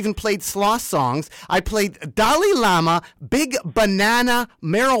 before I even played Sloth songs, I played Dalai Lama, Big Banana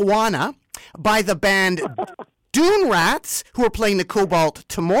Marijuana by the band Dune Rats, who are playing the Cobalt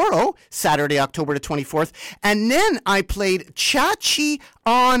tomorrow, Saturday, October the 24th. And then I played Chachi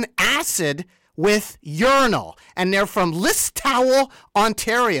on Acid with Urinal. And they're from Listowel,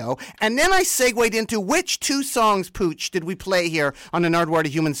 Ontario. And then I segued into which two songs, Pooch, did we play here on the Nardwuar, the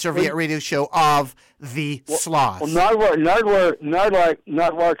Human Serviette Radio Show of the Sloths? Well,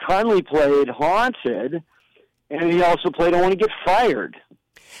 Nardwuar kindly played Haunted, and he also played I Want to Get Fired.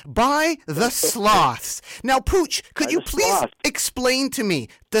 By the Sloths. Now, Pooch, could you please explain to me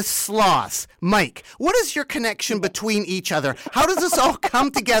the Sloths? Mike, what is your connection between each other? How does this all come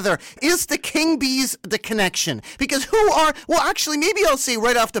together? Is the King Bees the connection? Because actually, maybe I'll say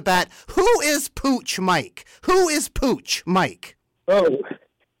right off the bat, who is Pooch Mike? Who is Pooch Mike? Oh,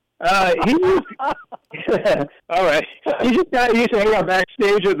 all right. He used to hang out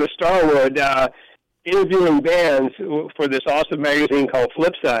backstage at the Starwood, interviewing bands for this awesome magazine called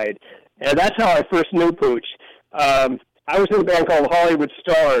Flipside, and that's how I first knew Pooch. I was in a band called Hollywood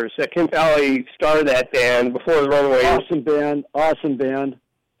Stars. Kim Fowley started that band before the Runaways. Awesome band.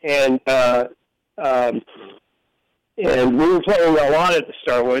 And we were playing a lot at the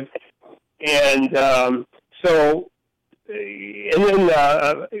Starwood, and then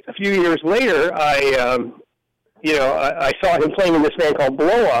a few years later, I saw him playing in this band called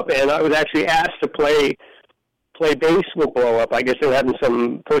Blow Up, and I was actually asked to play bass with Blow Up. I guess they're having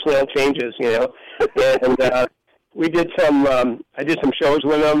some personnel changes, and we did I did some shows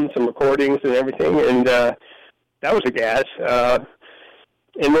with them, some recordings and everything, and that was a gas. And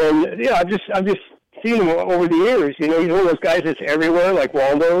then, I've just seen him over the years. He's one of those guys that's everywhere, like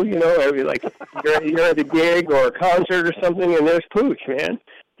Waldo. You're at a gig or a concert or something, and there's Pooch, man.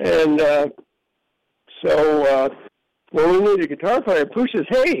 And so when we need a guitar player, Pooch says,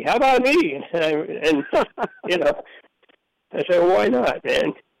 "Hey, how about me?" And I said, well, "Why not,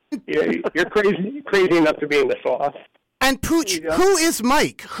 man? You're crazy enough to be in the Sloth." And Pooch, who is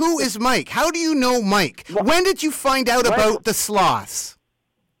Mike? Who is Mike? How do you know Mike? When did you find out about the Sloths?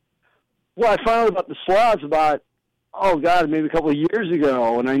 Well, I found out about the Sloths maybe a couple of years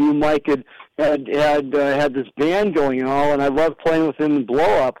ago, and I knew Mike had this band going and all, and I loved playing with him in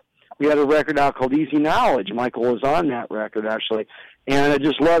Blow Up. We had a record out called Easy Knowledge. Michael was on that record, actually. And I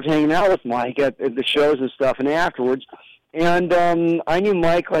just loved hanging out with Mike at the shows and stuff and afterwards. And I knew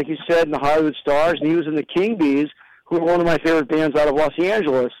Mike, like you said, in the Hollywood Stars, and he was in the King Bees, who were one of my favorite bands out of Los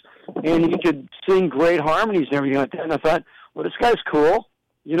Angeles. And he could sing great harmonies and everything like that. And I thought, well, this guy's cool.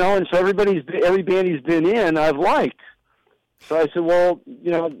 And so every band he's been in, I've liked. So I said, well,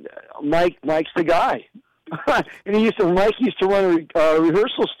 Mike's the guy. And Mike used to run a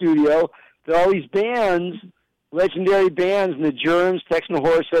rehearsal studio that all these bands, legendary bands, and the Germs, Texan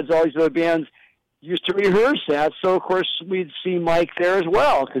Horseheads, all these other bands used to rehearse at. So, of course, we'd see Mike there as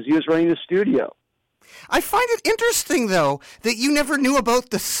well because he was running the studio. I find it interesting, though, that you never knew about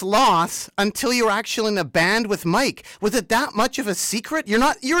the Sloths until you were actually in a band with Mike. Was it that much of a secret?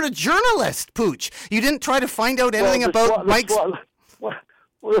 You're a journalist, Pooch. You didn't try to find out anything about Mike's...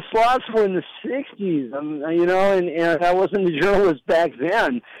 Well, the Sloths were in the 60s, and I wasn't a journalist back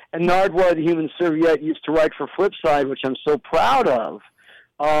then. And Nardwuar, the Human Serviette, used to write for Flipside, which I'm so proud of,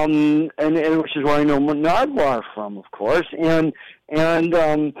 and which is where I know Nardwuar from, of course. And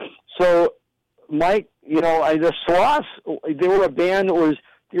so Mike, the Sloths, they were a band that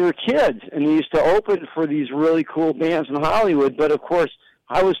they were kids, and they used to open for these really cool bands in Hollywood. But, of course,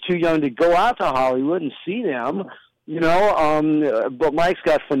 I was too young to go out to Hollywood and see them. But Mike's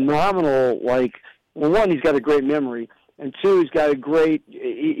got phenomenal, one, he's got a great memory, and two, he's got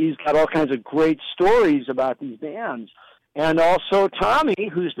all kinds of great stories about these bands. And also Tommy,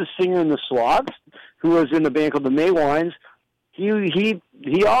 who's the singer in the Sloths, who was in the band called the Maywines, he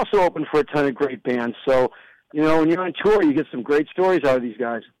also opened for a ton of great bands. So You know, when you're on tour, you get some great stories out of these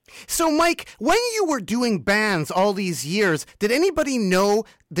guys. So, Mike, when you were doing bands all these years, did anybody know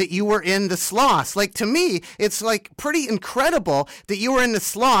that you were in the Sloths? Like, to me, it's like pretty incredible that you were in the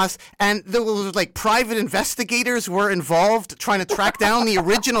Sloths and there was like private investigators were involved trying to track down the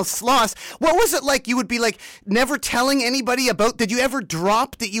original Sloths. What was it like? You would be like never telling anybody about, did you ever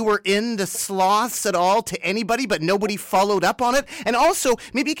drop that you were in the Sloths at all to anybody, but nobody followed up on it? And also,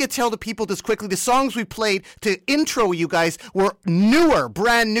 maybe you could tell the people just quickly, the songs we played to intro you guys were newer,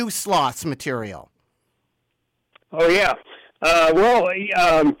 brand new Sloths material. Oh yeah.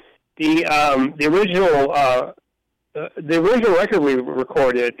 The original record we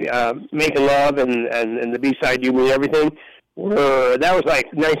recorded, "Making Love" and the B-side "You Mean Everything," that was like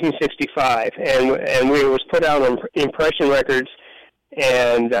 1965, and we was put out on Impression Records,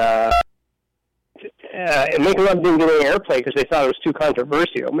 and "Making Love" didn't get any airplay because they thought it was too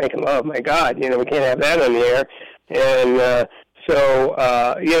controversial. "Making Love," my God, we can't have that on the air, and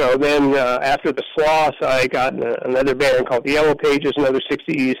then after the Sloths, I got another band called the Yellow Pages, another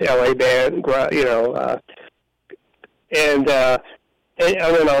 60s LA band, and I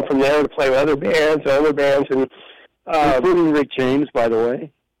went on from there to play with other bands, and including Rick James, by the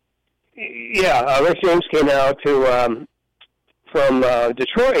way. Yeah, Rick James came out from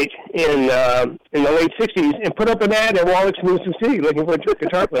Detroit in the late 60s and put up an ad at Wallace Music City looking for a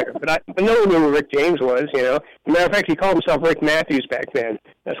guitar player. But no one knew who Rick James was, As a matter of fact, he called himself Rick Matthews back then.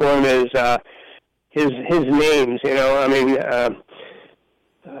 That's one of his names,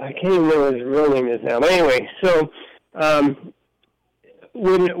 I can't even remember what his real name is now. But anyway, so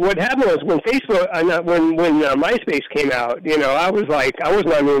what happened was when MySpace came out, I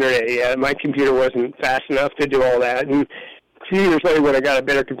wasn't on the internet yet. My computer wasn't fast enough to do all that, and a few years later, when I got a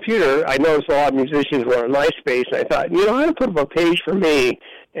better computer, I noticed a lot of musicians were on MySpace, and I thought, I'm going to put up a page for me.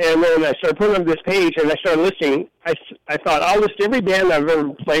 And then I started putting up this page, and I started listing. I thought, I'll list every band I've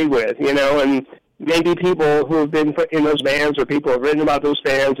ever played with, and maybe people who have been in those bands or people who have written about those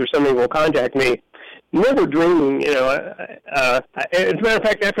bands or somebody will contact me. Never dreaming, as a matter of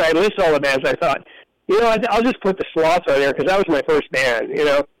fact, after I listed all the bands, I thought, I'll just put the Sloths on there because that was my first band,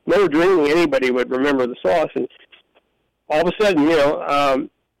 Never dreaming anybody would remember the Sloths. And all of a sudden,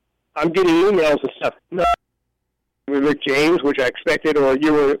 I'm getting emails and stuff. No, with Rick James, which I expected, or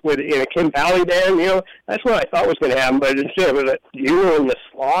you were in a Kim Valley band, that's what I thought was going to happen. But instead, it was you were in the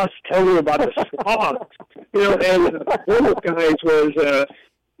Sloths. Tell me about the Sloths. And one of the guys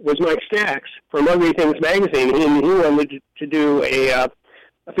was Mike Stacks from Ugly Things magazine. He wanted to do a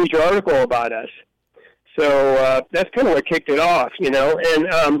feature article about us. So that's kind of what kicked it off, And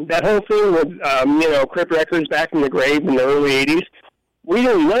that whole thing with, Crypt Records back in the grave in the early 80s,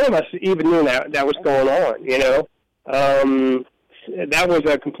 none of us even knew that was going on, That was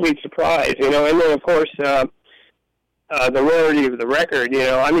a complete surprise, And then, of course, the rarity of the record,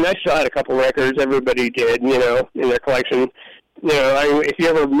 I still had a couple records. Everybody did, in their collection. If you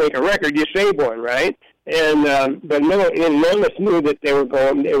ever make a record, you save one, right? And but none of us knew that they were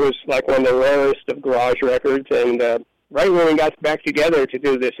going. It was like one of the rarest of garage records. And right when we got back together to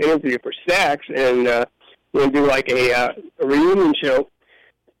do this interview for Stax and do like a reunion show,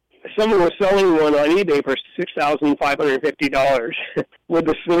 someone was selling one on eBay for $6,550 with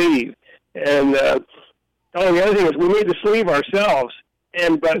the sleeve. And the other thing is we made the sleeve ourselves.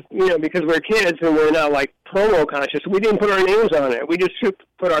 But because we're kids and we're not like promo conscious, we didn't put our names on it. We just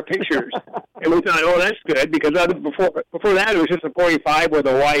put our pictures, and we thought, that's good because before that it was just a 45 with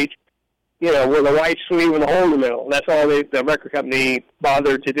a white, with a white sleeve and a hole in the middle. That's all the record company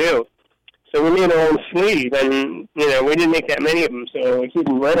bothered to do. So we made our own sleeve, and we didn't make that many of them. So it's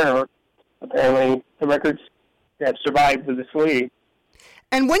even rare, apparently, the records that survived with the sleeve.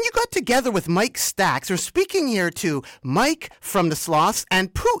 And when you got together with Mike Stacks, we're speaking here to Mike from the Sloths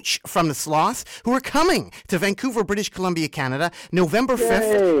and Pooch from the Sloths, who are coming to Vancouver, British Columbia, Canada, November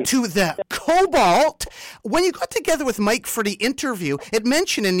 5th to the Cobalt. When you got together with Mike for the interview, it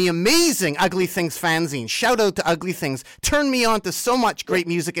mentioned in the amazing Ugly Things fanzine, shout out to Ugly Things, turned me on to so much great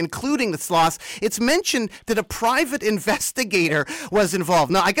music, including the Sloths. It's mentioned that a private investigator was involved.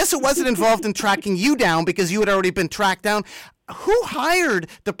 Now, I guess it wasn't involved in tracking you down because you had already been tracked down. Who hired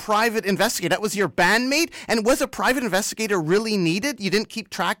the private investigator? That was your bandmate? And was a private investigator really needed? You didn't keep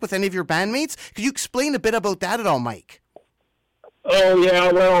track with any of your bandmates? Could you explain a bit about that at all, Mike? Oh, yeah,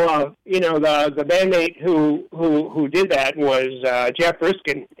 well, the bandmate who did that was Jeff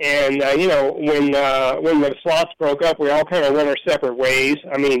Riskin. And, when the Sloths broke up, we all kind of went our separate ways.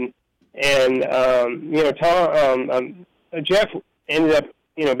 Jeff ended up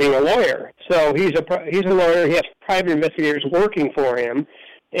being a lawyer. So he's a lawyer. He has private investigators working for him.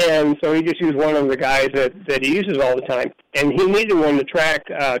 And so he just used one of the guys that he uses all the time. And he needed one to track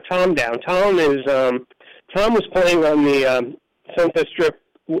Tom down. Tom was playing on the Sunset Strip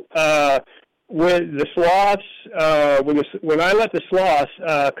with the Sloths. When I left the Sloths,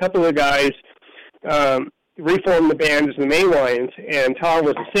 a couple of guys reformed the band as the Mainlines, and Tom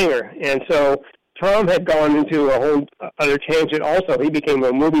was the singer. And so Tom had gone into a whole other tangent also. He became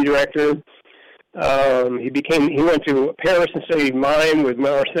a movie director. He went to Paris and studied mime with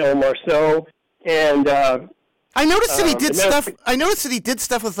Marcel Marceau, and I noticed that he did stuff. I noticed that he did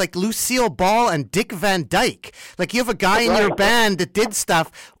stuff with like Lucille Ball and Dick Van Dyke. Like you have a guy in your band that did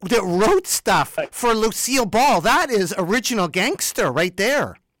stuff, that wrote stuff for Lucille Ball. That is original gangster right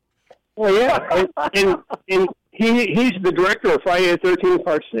there. Well, yeah, and he's the director of Friday the 13th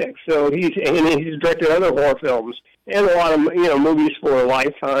Part 6. So he's directed other horror films and a lot of movies for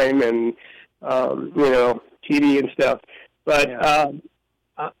Lifetime and TV and stuff. But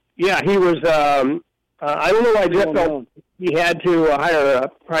he was. I don't know why Jeff felt he had to hire a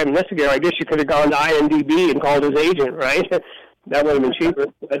private investigator. I guess you could have gone to IMDb and called his agent, right? That would have been cheaper.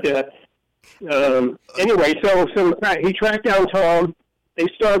 But anyway, so he tracked down Tom. They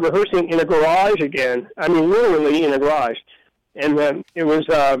started rehearsing in a garage again. I mean, literally in a garage. And it was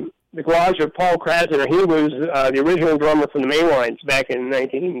the garage of Paul Krasner. He was the original drummer from the Mainlines back in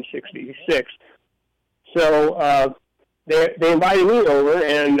 1966. So they invited me over,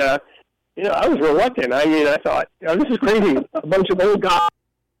 and I was reluctant. I mean, I thought, this is crazy. A bunch of old guys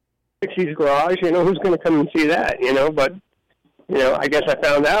in 60s garage, who's going to come and see that, But, I guess I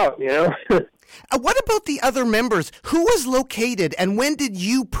found out, What about the other members? Who was located, and when did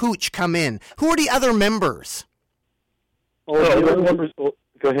you, Pooch, come in? Who are the other members? The other members.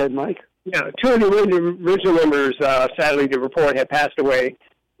 Go ahead, Mike. Yeah, two of the original members, sadly, to report, had passed away.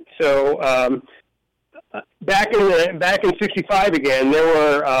 So back in '65 again, there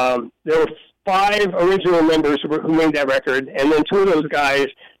were 5 original members who made that record, and then 2 of those guys,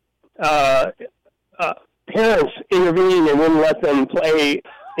 parents intervened and wouldn't let them play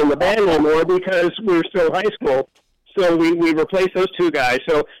in the band anymore because we were still in high school. So we replaced those 2 guys.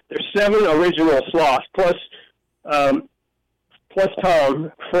 So there's 7 original Sloths plus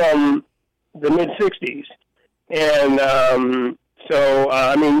Tom from the mid '60s, and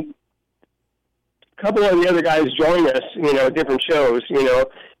I mean, a couple of the other guys joined us, at different shows,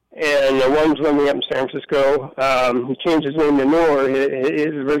 and one's living up in San Francisco. He changed his name to Noor.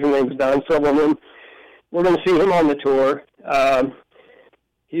 His original name was Don Silverman. We're going to see him on the tour.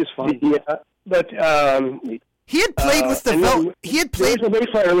 He's fun. Yeah, but he had played with the he had played. There's a bass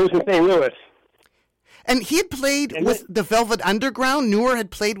player who lives in St. Louis. And he had played with the Velvet Underground. Noor had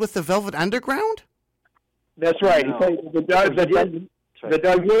played with the Velvet Underground? That's right. He played the Doug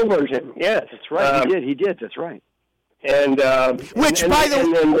Gill version. Yes. That's right. He did. That's right. And which, by the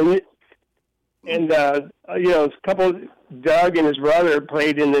way, a couple, Doug and his brother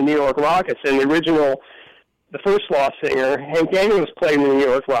played in the New York Rockets, and the first Sloth singer, Hank Daniels, played in the New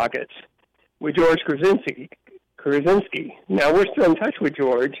York Rockets with George Krasinski. Now, we're still in touch with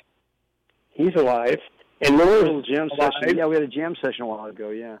George. He's alive. And Noor's jam session. Yeah, we had a jam session a while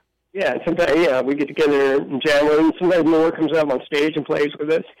ago, yeah. Yeah, sometimes, we get together and jam, and sometimes Noor comes up on stage and plays with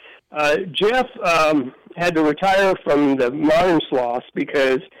us. Jeff had to retire from the modern Sloths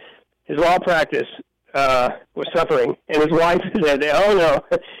because his law practice was suffering, and his wife said, "Oh no,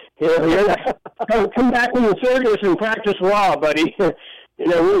 you're not, come back from the circus and practice law, buddy."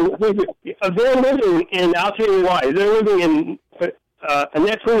 They're living in. I'll tell you why. They're living in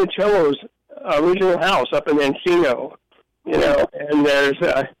Annette Funicello's original house up in Encino, and there's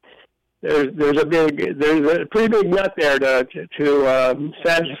a pretty big nut there to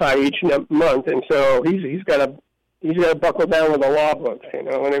satisfy each month, and so he's got to buckle down with the law books. You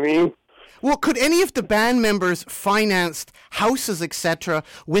know what I mean? Well, could any of the band members financed houses, etc.,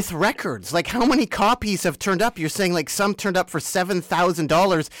 with records? Like, how many copies have turned up? You're saying, like, some turned up for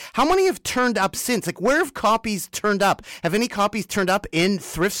 $7,000. How many have turned up since? Like, where have copies turned up? Have any copies turned up in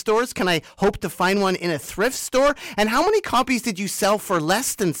thrift stores? Can I hope to find one in a thrift store? And how many copies did you sell for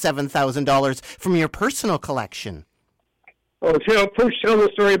less than $7,000 from your personal collection? Oh, first tell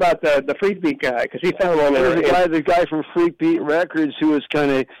the story about the Freak Beat guy, because he found one there. The guy from Freak Beat Records who was kind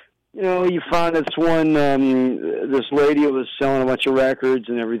of... you found this one, this lady was selling a bunch of records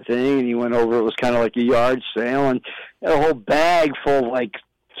and everything, and he went over, it was kind of like a yard sale, and had a whole bag full of, like,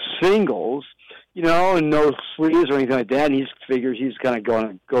 singles, and no sleeves or anything like that, and he figures he's kind of going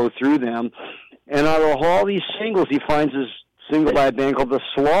to go through them. And out of all these singles, he finds this single by a band called the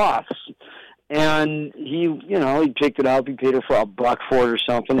Sloths. And he picked it up, he paid her for $1 for it or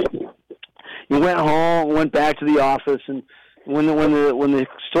something. He went home, went back to the office, and when the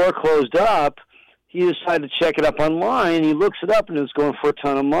store closed up, he decided to check it up online. He looks it up, and it was going for a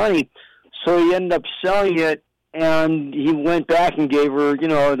ton of money. So he ended up selling it, and he went back and gave her,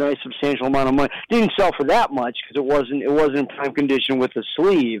 a nice substantial amount of money. Didn't sell for that much because it wasn't in prime condition with the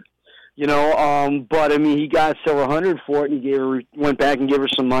sleeve, But I mean, he got several hundred for it, and he went back and gave her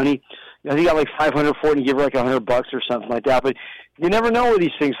some money. I think he got like $500 for it, and he gave her like $100 or something like that. But you never know where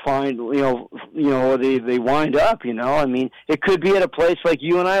these things they wind up. I mean, it could be at a place like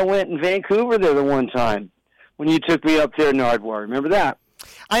you and I went in Vancouver there the one time when you took me up there, Nardwuar. Remember that?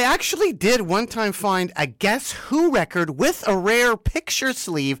 I actually did one time find a Guess Who record with a rare picture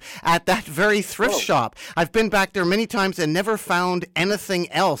sleeve at that very thrift shop. I've been back there many times and never found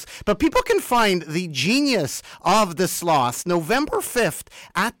anything else. But people can find the genius of the Sloths November 5th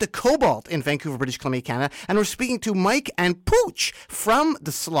at the Cobalt in Vancouver, British Columbia, Canada. And we're speaking to Mike and Pooch from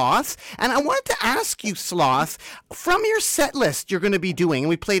the Sloths. And I wanted to ask you, Sloth, from your set list you're going to be doing, and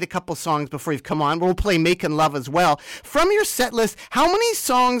we played a couple songs before you've come on, we'll play Makin' Love as well. From your set list, how many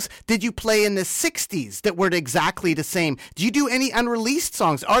songs did you play in the 60s that were exactly the same? Do you do any unreleased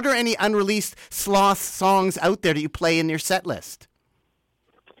songs? Are there any unreleased Sloth songs out there that you play in your set list?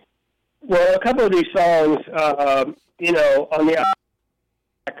 Well, a couple of these songs, on the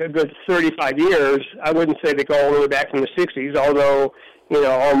a good 35 years, I wouldn't say they go all the way back from the 60s, although,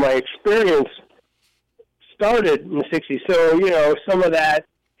 all my experience started in the 60s. So, some of that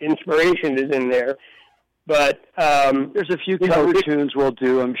inspiration is in there. But there's a few cover tunes we'll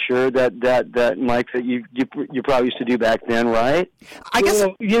do, I'm sure, that Mike, that you probably used to do back then, right? I guess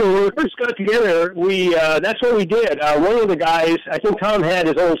when we first got together, that's what we did. One of the guys, I think Tom had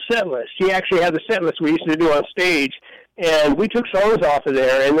his own set list. He actually had the set list we used to do on stage, and we took songs off of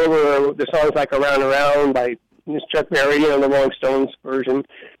there, and there were the songs like "Around Around" by Chuck Berry, the Rolling Stones version.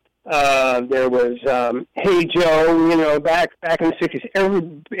 There was Hey Joe, back in the 60s.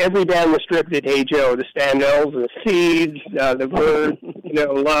 Every band on the Strip did Hey Joe. The Standells, the Seeds, the Bird,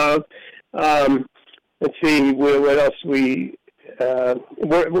 Love. Let's see, what else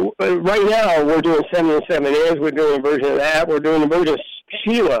right now we're doing 7 and 7 Is. We're doing a version of that. We're doing a version of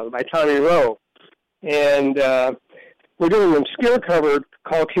Sheila by Tommy Rowe. And we're doing an obscure cover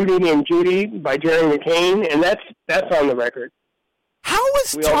called Cutie and Judy by Jerry McCain, and that's on the record. How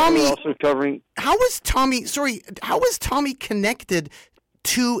was Tommy connected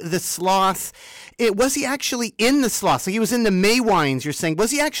to the Sloths? Was he actually in the Sloths? So he was in the Maywines, you're saying. Was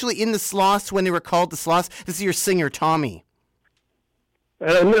he actually in the Sloths when they were called the Sloths? This is your singer, Tommy.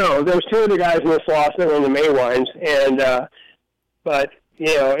 No, there was two other guys in the Sloths that were in the Maywines, and but the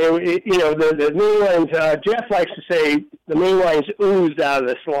Maywines. Jeff likes to say the Maywines oozed out of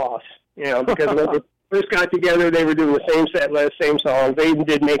the Sloths, because when they first got together, they were doing the same set list, same songs. They even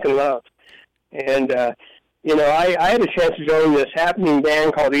did Makin' Love. And, I had a chance to join this happening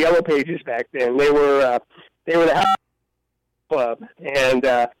band called the Yellow Pages back then. They were the House Club. And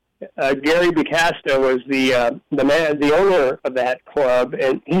Gary Bicasta was the owner of that club.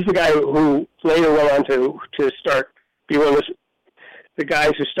 And he's the guy who later went on to be one of the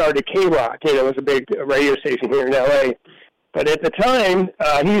guys who started K-Rock. It was a big radio station here in L.A., but at the time,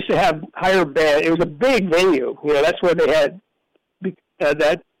 he used to hire band. It was a big venue. That's where they had.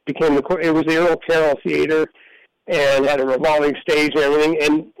 That became it was the Earl Carroll Theater, and had a revolving stage and everything.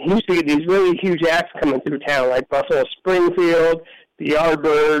 And he used to get these really huge acts coming through town, like Buffalo Springfield, the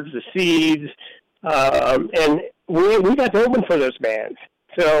Yardbirds, the Seeds, and we got to open for those bands.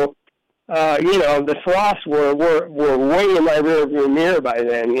 So, the Sloths were way in my rearview mirror by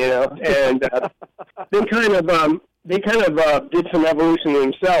then. And they kind of did some evolution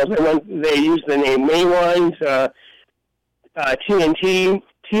themselves. They used the name Maywines, TNT,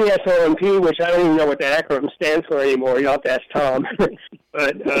 TSOMP, which I don't even know what that acronym stands for anymore. You'll have to ask Tom.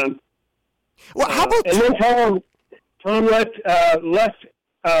 But how about and then Tom left.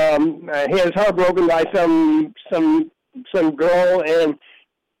 He had his heart broken by some girl, and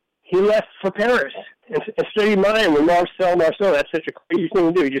he left for Paris and studied mine with Marcel Marceau. That's such a crazy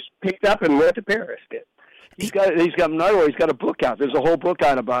thing to do. He just picked up and went to Paris. He's got Nardwuar. He's got a book out. There's a whole book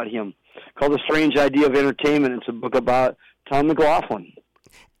out about him called The Strange Idea of Entertainment. It's a book about Tom McLaughlin.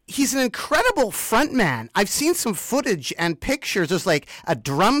 He's an incredible frontman. I've seen some footage and pictures. There's like a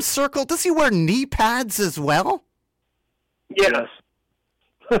drum circle. Does he wear knee pads as well? Yes.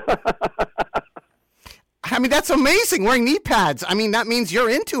 I mean, that's amazing, wearing knee pads. I mean, that means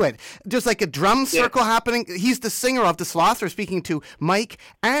you're into it. There's like a drum circle happening. He's the singer of the Sloths. We're speaking to Mike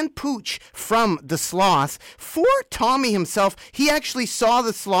and Pooch from the Sloths. For Tommy himself, he actually saw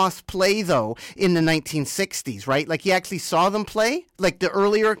the Sloths play, though, in the 1960s, right? Like, he actually saw them play? Like the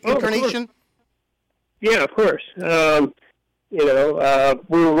earlier incarnation? Yeah, of course. we were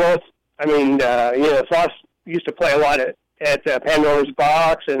both. I mean, Sloths used to play a lot at Pandora's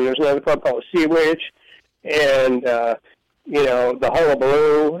Box, and there's another club called Sea Witch, and the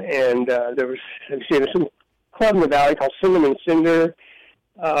Hullabaloo, and there's some club in the valley called Cinnamon Cinder.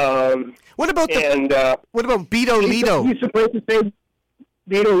 What about Beto Lido? We used to play at the same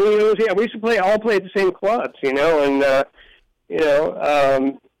Beto Lidos. Yeah, we used to all play at the same clubs, and it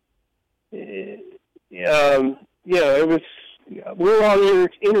was. We were all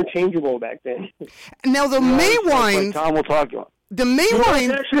interchangeable back then. Now the Maywines. Tom will talk about. The Maywines.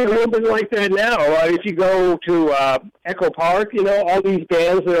 It's actually a little bit like that now. If you go to Echo Park, all these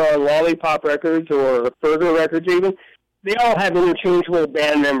bands that are on Lollipop Records or Burger Records, even they all have interchangeable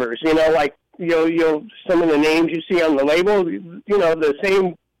band members. Some of the names you see on the label. Some of the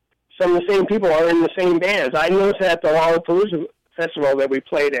same people are in the same bands. I noticed that at the Lollapalooza festival that we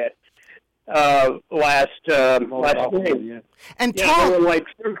played at. Last spring. Yeah. And Tom, there were like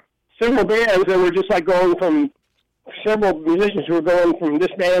several bands that were just like going from several musicians who were going from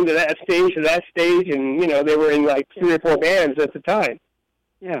this band to that stage, and they were in like 3 or 4 bands at the time.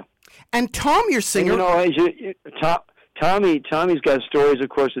 Yeah. And Tom, your singer. Tommy's got stories, of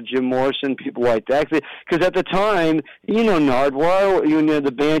course, of Jim Morrison, people like that. Because at the time, Nardwuar,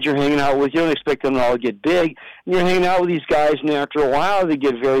 the band you're hanging out with, you don't expect them to all get big. And you're hanging out with these guys, and after a while, they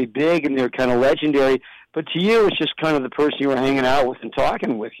get very big, and they're kind of legendary. But to you, it's just kind of the person you were hanging out with and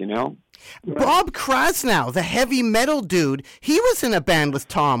talking with, Bob Krasnow, the heavy metal dude, he was in a band with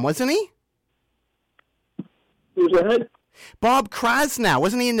Tom, wasn't he? Who's that? Bob Krasnow.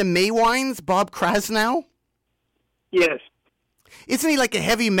 Wasn't he in the Maywines, Bob Krasnow? Yes. Isn't he like a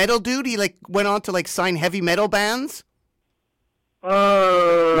heavy metal dude? He went on to sign heavy metal bands?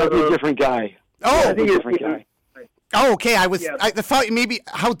 Might be a different guy. Oh, I think a different guy. Oh, okay. I thought maybe,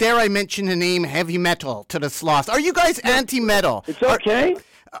 how dare I mention the name heavy metal to the Sloths? Are you guys anti-metal? It's okay. It's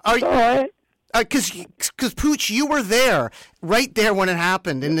all right. Because Pooch, you were there, right there when it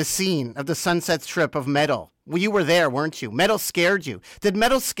happened in the scene of the Sunset Strip of metal. Well, you were there, weren't you? Metal scared you. Did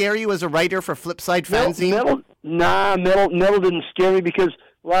metal scare you as a writer for Flipside Fanzine? Metal didn't scare me because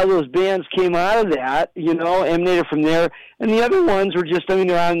a lot of those bands came out of that, emanated from there. And the other ones were just,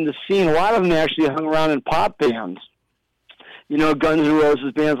 around the scene. A lot of them actually hung around in pop bands. Guns N'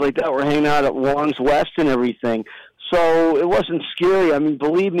 Roses, bands like that were hanging out at Long's West and everything. So it wasn't scary.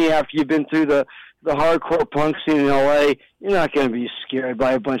 Believe me, after you've been through the hardcore punk scene in L.A., you're not going to be scared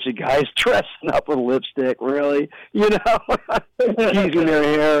by a bunch of guys dressing up with lipstick, really. Teasing their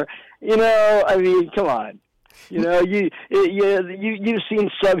hair. Come on. You've seen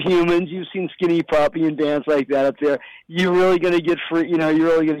Subhumans, you've seen Skinny Puppy and bands like that up there. You're really going to get you're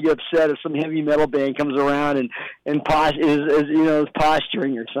really going to get upset if some heavy metal band comes around and is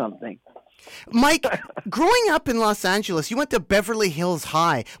posturing or something. Mike, growing up in Los Angeles, you went to Beverly Hills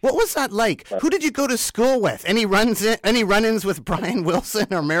High. What was that like? Who did you go to school with? Any run-ins with Brian Wilson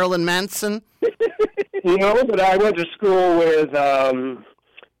or Marilyn Manson? But I went to school with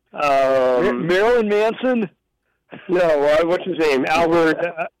Marilyn Manson. No, what's his name? Albert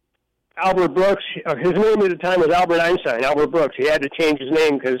Brooks. His name at the time was Albert Einstein. Albert Brooks. He had to change his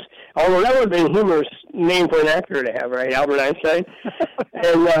name because, although that would have been a humorous name for an actor to have, right? Albert Einstein.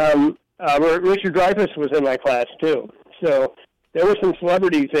 And Richard Dreyfuss was in my class too. So there were some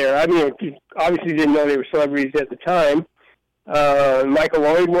celebrities there. Obviously didn't know they were celebrities at the time. Michael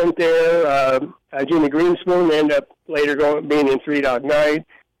Lloyd went there. Jimmy Greenspoon ended up later being in 3 Dog Night.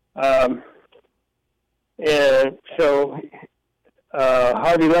 And so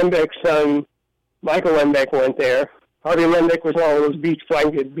Harvey Lembeck's son, Michael Lembeck, went there. Harvey Lembeck was one of those beach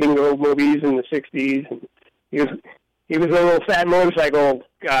blanket bingo movies in the 60s. And he was a little fat motorcycle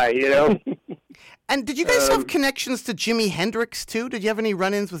guy, And did you guys have connections to Jimi Hendrix, too? Did you have any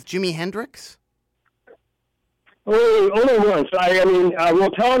run-ins with Jimi Hendrix? Only once.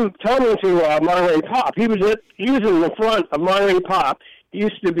 Tom went to Monterey Pop. He was in the front of Monterey Pop. He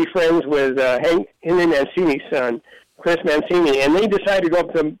used to be friends with Henry Mancini's son, Chris Mancini, and they decided to go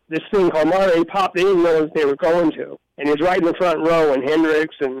up to this thing called Monterey Pop. They didn't know what they were going to, and he was right in the front row, and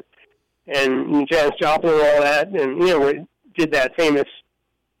Hendrix and Janis Joplin and all that, and did that famous,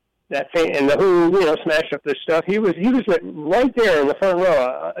 and the Who, smashed up this stuff. He was right there in the front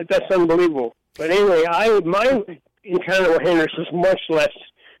row. That's unbelievable. But anyway, my encounter with Hendrix was much less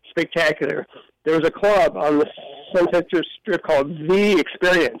spectacular. There was a club on the Sunset Strip called The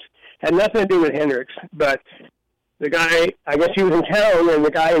Experience. Had nothing to do with Hendrix, but the guy, I guess he was in town, and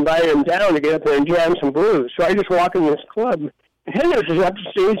the guy invited him down to get up there and jam some blues. So I just walk in this club, and Hendrix is up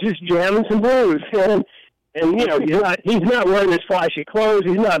the stage just jamming some blues. And he's not wearing his flashy clothes.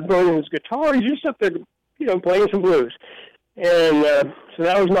 He's not burning his guitar. He's just up there, playing some blues. And so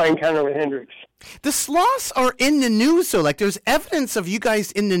that was my encounter with Hendrix. The Sloths are in the news, though. Like, there's evidence of you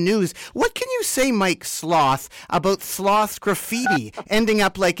guys in the news. What can you say, Mike Sloth, about Sloths graffiti ending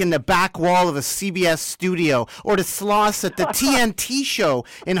up, like, in the back wall of a CBS studio, or the Sloths at the TNT show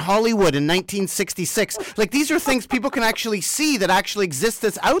in Hollywood in 1966? Like, these are things people can actually see that actually exist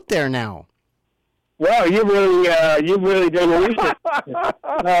that's out there now. Wow, you've really done your research.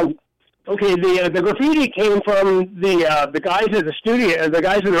 Okay, the graffiti came from the guys at the studio, the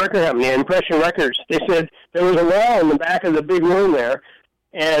guys at the record company, Impression Records. They said there was a wall in the back of the big room there,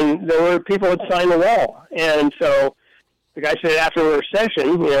 and there were people that signed the wall. And so the guy said after our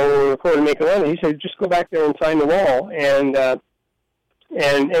session, we were recording Make a Lemon, he said, just go back there and sign the wall. And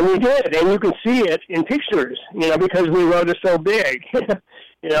we did, and you can see it in pictures, because we wrote it so big.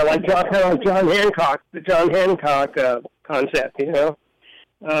 Like John Hancock, the John Hancock concept,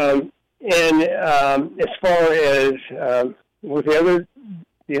 And as far as with the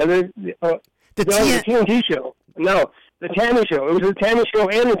TNT show, no, the Tammy show. It was the Tammy show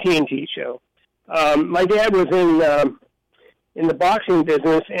and the TNT show. My dad was in the boxing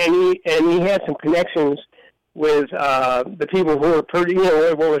business, and he had some connections with the people who were pretty.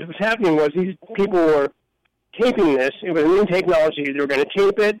 What was happening was these people were taping this. It was a new technology. They were going to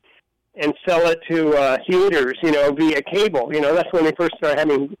tape it and sell it to theaters, via cable. That's when they first started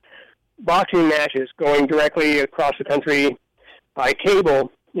having boxing matches going directly across the country by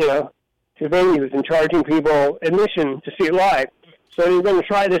cable, to venues and charging people admission to see it live. So they were going to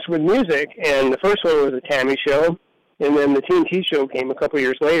try this with music, and the first one was the Tammy show, and then the TNT show came a couple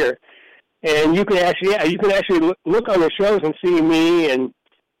years later. And you can actually look on the shows and see me and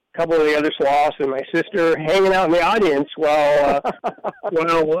a couple of the other Sloths and my sister hanging out in the audience while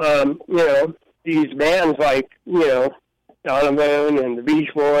these bands like, Donovan and the Beach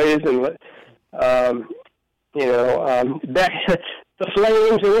Boys and, the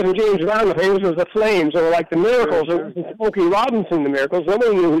Flames. It wasn't James Brown, the Flames, it was the Flames. Or like the Miracles, it was Smokey Robinson, the Miracles.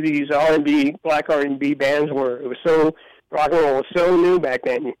 Nobody knew who these black R&B bands were. It was so, rock and roll was so new back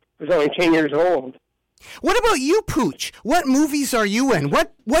then. It was only 10 years old. What about you, Pooch? What movies are you in?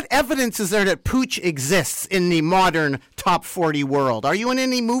 What evidence is there that Pooch exists in the modern top 40 world? Are you in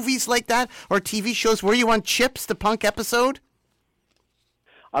any movies like that or TV shows? Were you on Chips, the punk episode?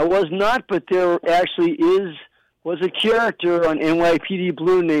 I was not, but there actually was a character on NYPD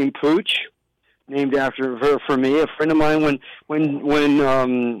Blue named Pooch, named after her for me. A friend of mine,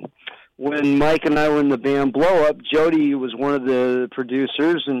 when Mike and I were in the band Blow Up, Jody was one of the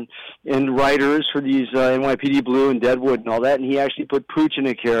producers and writers for these NYPD Blue and Deadwood and all that, and he actually put Pooch in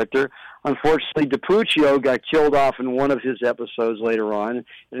a character. Unfortunately, DiPuccio got killed off in one of his episodes later on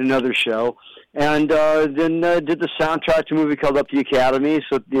in another show, and then did the soundtrack to a movie called Up the Academy.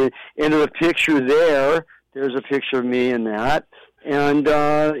 So at the end of the picture there's a picture of me in that, and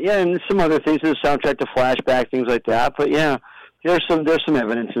and some other things, the soundtrack to Flashback, things like that. But yeah. There's some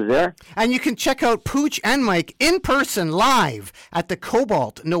evidences there. And you can check out Pooch and Mike in person live at the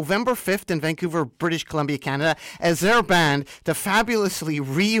Cobalt November 5th in Vancouver, British Columbia, Canada, as their band, the Fabulously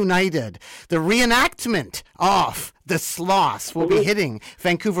Reunited. The reenactment of the Sloths will be hitting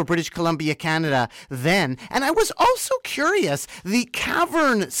Vancouver, British Columbia, Canada then. And I was also curious, the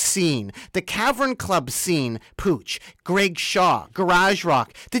cavern scene, the Cavern Club scene, Pooch, Greg Shaw, Garage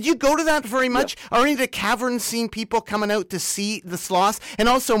Rock. Did you go to that very much? Yeah. Are any of the cavern scene people coming out to see the Sloths? And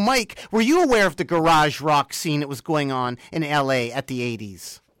also, Mike, were you aware of the Garage Rock scene that was going on in L.A. at the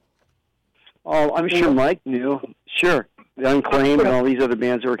 80s? Oh, I'm sure Mike knew. Sure. The Unclaimed and all these other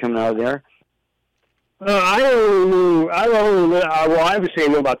bands that were coming out of there. Well, obviously I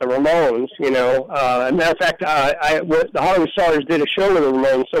knew about the Ramones, As a matter of fact, the Harlem Stars did a show with the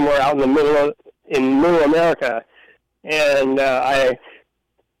Ramones somewhere out in middle America. And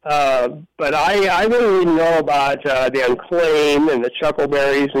but I really didn't know about the Unclaimed and the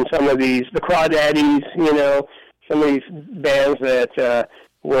Chuckleberries and some of these, the Crawdaddies, some of these bands that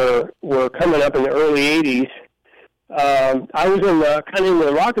were coming up in the early 80s. I was in the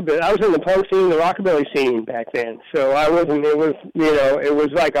rockabilly. I was in the punk scene, the rockabilly scene back then. So I wasn't. It was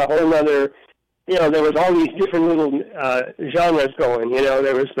like a whole other. There was all these different little genres going.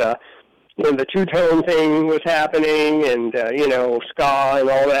 There was the two-tone thing was happening, and ska and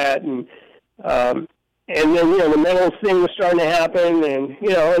all that, and then the metal thing was starting to happen, and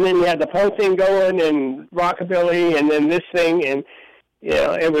and then you had the punk thing going, and rockabilly, and then this thing, and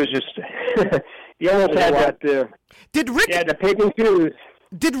it was just. You almost had that there. Did Rick? Yeah, the pick and choose.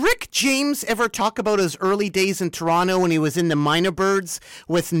 Did Rick James ever talk about his early days in Toronto when he was in the Minor Birds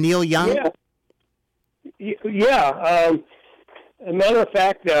with Neil Young? Yeah. As a matter of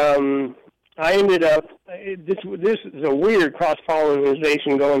fact, I ended up this is a weird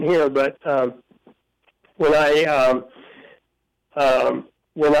cross-pollination going here, but when I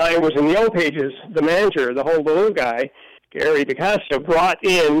was in the Yellow Pages, the manager, the whole balloon guy, Gary DeCastro, brought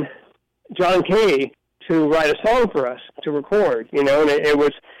in John Kay to write a song for us to record, and it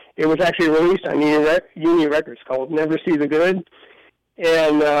was actually released on Union Records called "Never See the Good,"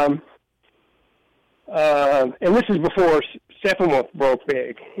 and this is before Steppenwolf broke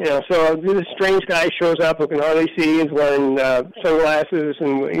big, So this strange guy shows up who can hardly see, is wearing sunglasses,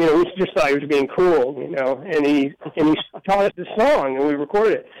 and we just thought he was being cool, And he taught us this song, and we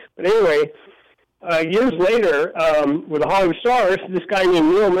recorded it. But anyway, years later, with the Hollywood Stars, this guy named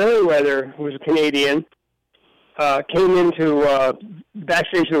Neil Merriweather, who was a Canadian, came into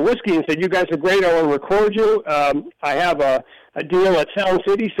backstage of the Whiskey and said, "You guys are great. I want to record you. I have a deal at Sound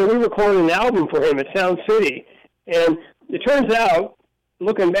City." So we recorded an album for him at Sound City, and it turns out,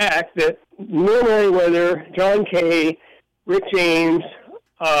 looking back, that Neil Merriweather, John Kay, Rick James,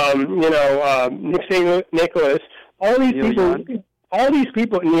 Nick St. Nicholas, all these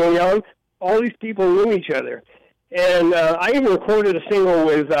people, Neil Young, all these people knew each other. And I even recorded a single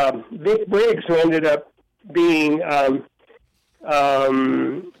with Vic Briggs, who ended up being Neil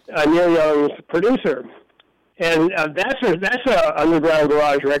Young's producer. And that's a underground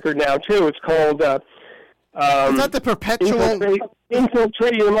garage record now too. It's called is that the Perpetual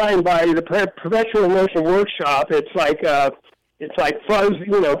Infiltrate Your Mind by the Perpetual Motion Workshop. It's like fuzz,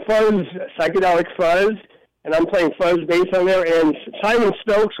 fuzz, psychedelic fuzz, and I'm playing fuzz bass on there. And Simon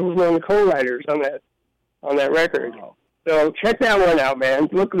Stokes was one of the co-writers on that record. So check that one out, man.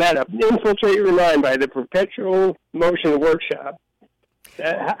 Look that up. Infiltrate Your Mind by the Perpetual Motion Workshop.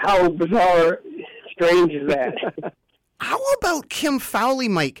 How bizarre, strange is that? How about Kim Fowley,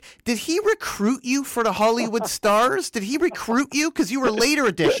 Mike? Did he recruit you for the Hollywood Stars? Did he recruit you? Because you were later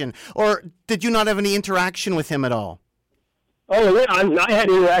edition. Or did you not have any interaction with him at all? Oh, yeah, I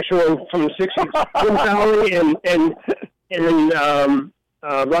had interaction with him from the 60s. Kim Fowley and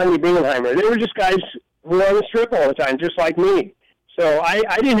Rodney Bingenheimer. They were just guys who were on the strip all the time, just like me. So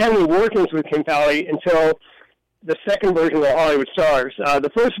I didn't have any workings with Kim Fowley until the second version of the Hollywood Stars. The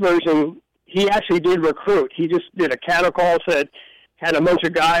first version, he actually did recruit. He just did a cattle call, had a bunch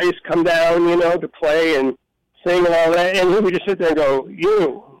of guys come down, to play and sing and all that. And he would just sit there and go,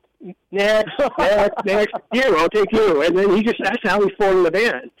 "You, next, you, I'll take you." And then that's how he formed the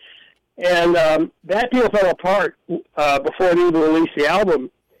band. And that deal fell apart before they even released the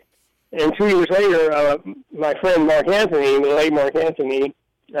album. And 2 years later, my friend Mark Anthony, the late Mark Anthony,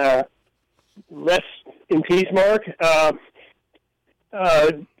 rest in peace, Mark,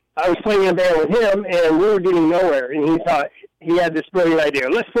 I was playing in a band with him, and we were getting nowhere. And he thought he had this brilliant idea.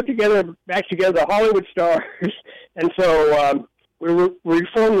 Let's put back together the Hollywood Stars. And so we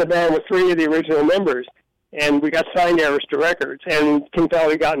formed the band with three of the original members, and we got signed to Arista Records. And Kim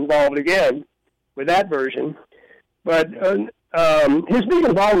Fowley got involved again with that version. But his big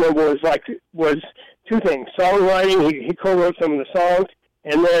involvement was two things: songwriting. He co-wrote some of the songs,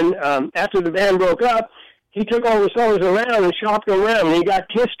 and then after the band broke up, he took all the songs around and shopped them around, and he got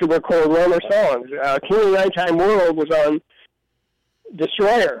Kiss to record one of their songs. King of the Nighttime World was on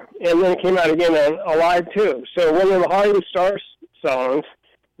Destroyer, and then it came out again on Alive 2. So one of the Hollywood Stars songs,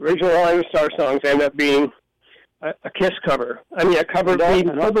 original Hollywood Stars songs, ended up being a Kiss cover. I mean, a cover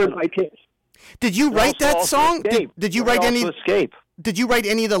covered by Kiss. Did you write that song? Did you write any? Escape. Did you write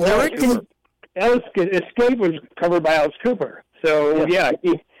any of the lyrics? Escape was covered by Alice Cooper. So yeah,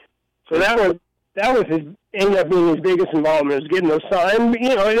 so that was his. Ended up being his biggest involvement, was getting those signed.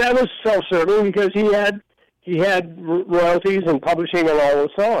 That was self-serving because he had royalties and publishing on all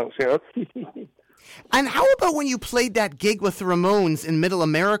those songs. And how about when you played that gig with the Ramones in Middle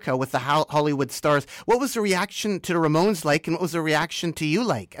America with the Hollywood Stars? What was the reaction to the Ramones like, and what was the reaction to you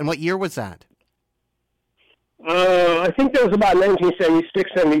like? And what year was that? I think that was about 1976,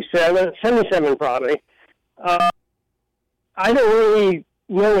 77 probably. I don't really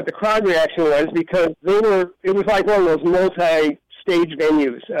know what the crowd reaction was because it was like one of those multi-stage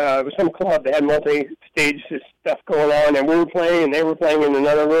venues. It was some club that had multi-stage stuff going on, and we were playing, and they were playing in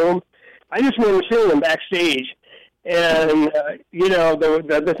another room. I just remember seeing them backstage, and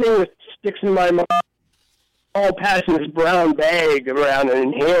the thing that sticks in my mind, all passing this brown bag around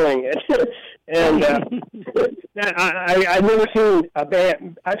and inhaling it. And I've never seen a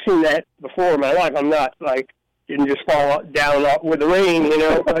band. I've seen that before in my life. I'm not didn't just fall down with the rain,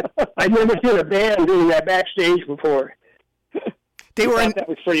 But I've never seen a band doing that backstage before. They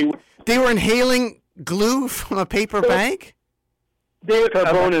were inhaling glue from a paper bag.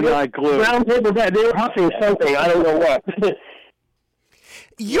 Carbonite glue. Brown paper bag. They were huffing something. I don't know what.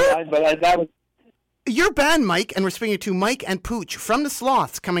 Your band, Mike, and we're speaking to Mike and Pooch from the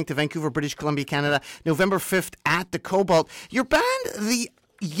Sloths, coming to Vancouver, British Columbia, Canada, November 5th at the Cobalt. Your band, the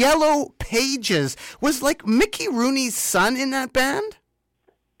Yellow Pages, was like Mickey Rooney's son in that band?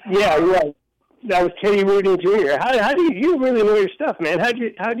 Yeah, right. That was Teddy Rooney Jr. How do you really know your stuff, man? How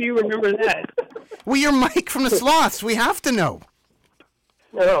do you remember that? Well, you're Mike from the Sloths. We have to know.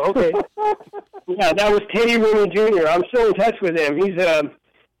 Oh, okay. Yeah, that was Teddy Rooney Jr. I'm still in touch with him. He's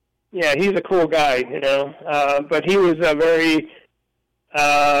a cool guy, you know. But he was a very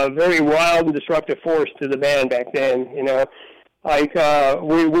wild and disruptive force to the band back then, you know. Like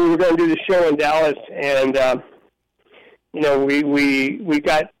we were going to do the show in Dallas, and you know, we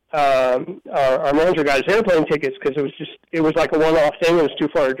got our manager got his airplane tickets because it was like a one-off thing. It was too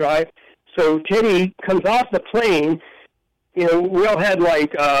far to drive. So Teddy comes off the plane. You know, we all had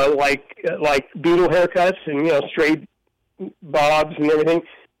like Beatle haircuts and, you know, straight bobs and everything.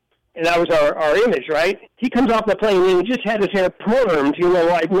 And that was our image, right? He comes off the plane and he just had his hair permed, you know,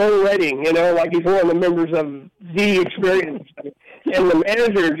 like no wedding, you know, like he's one of the members of the Experience. And the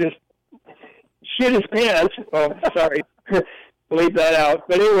manager just shit his pants. Oh, sorry. Leave that out.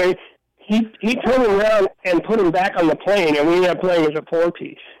 But anyway, he turned him around and put him back on the plane, and we ended up playing as a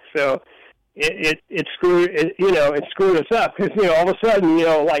four-piece. So it screwed us up because, you know, all of a sudden, you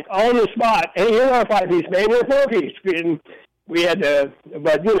know, like on the spot, hey, you're not a five-piece, man, you're a four-piece. And we had to,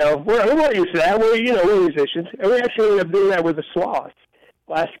 but, you know, we're not used to that. We're musicians. And we actually ended up doing that with the Sloths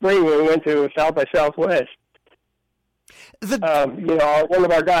last spring when we went to South by Southwest. You know, one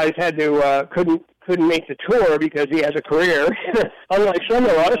of our guys had to couldn't make the tour because he has a career, unlike some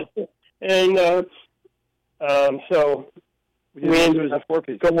of us. And so we ended up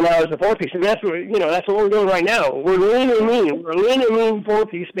going out as a four-piece. And that's what we're doing right now. We're lean and mean. We're a lean and mean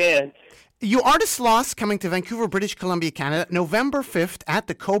four-piece band. You are the Sloths coming to Vancouver, British Columbia, Canada, November 5th at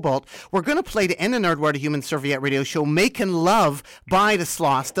the Cobalt. We're going to play to end the Nardwuar, the Human Serviette radio show, Makin' Love by the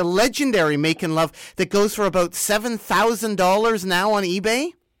Sloths, the legendary Makin' Love that goes for about $7,000 now on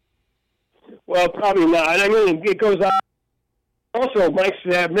eBay. Well, probably not. I mean, it goes on. Also, Mike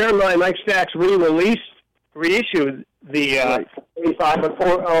Stax reissued the 35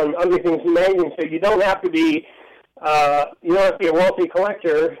 on Ugly Things magazine, so you don't have to be a wealthy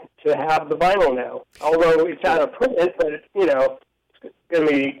collector to have the vinyl now. Although it's out of print, but it's, you know, it's going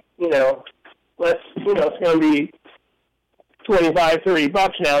to be, you know, it's going to be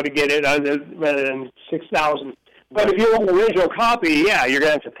 $25-$30 now to get it rather than $6,000. But if you want an original copy, yeah, you're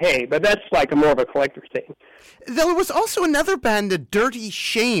going to have to pay. But that's like more of a collector thing. There was also another band, the Dirty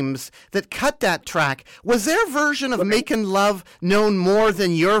Shames, that cut that track. Was their version of Makin' Love known more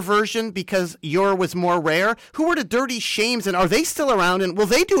than your version because your was more rare? Who were the Dirty Shames, and are they still around, and will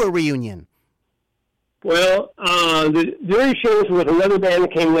they do a reunion? Well, the Dirty Shames was another band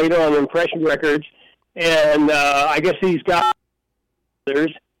that came later on Impression Records, and I guess these guys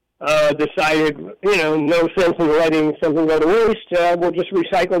decided, you know, no sense in letting something go to waste. We'll just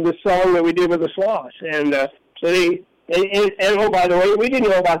recycle this song that we did with the Sloths. And so oh, by the way, we didn't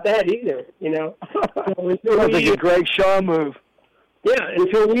know about that either, you know. That was like a Greg Shaw move. Yeah,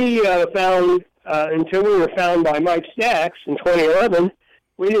 until we were found by Mike Stax in 2011,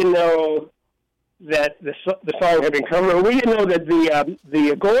 we didn't know that the song had been covered. We didn't know that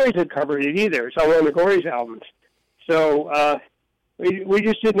the Gories had covered it either. It's on one of the Gories albums. So, we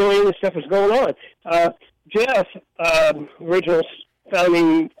just didn't know any of this stuff was going on. Jeff, original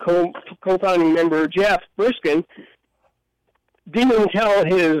co-founding member Jeff Briskin, didn't even tell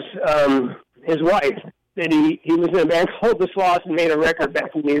his wife that he was in a band called the Sloths and made a record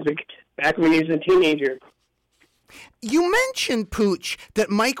back when he was a teenager. You mentioned, Pooch, that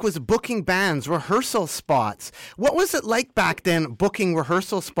Mike was booking bands, rehearsal spots. What was it like back then, booking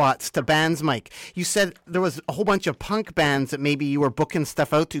rehearsal spots to bands, Mike? You said there was a whole bunch of punk bands that maybe you were booking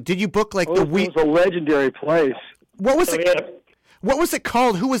stuff out to. Did you book like It was a legendary place. What was it? Yeah. What was it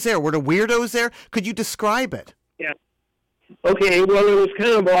called? Who was there? Were the Weirdos there? Could you describe it? Yeah. Okay. Well, it was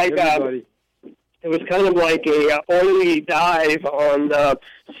kind of like a oily dive on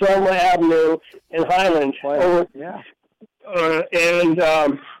Selma Avenue in Highland. Yeah. And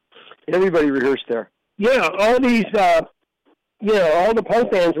everybody rehearsed there. Yeah, all these, all the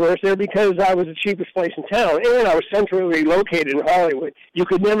punk bands rehearsed there because I was the cheapest place in town, and I was centrally located in Hollywood. You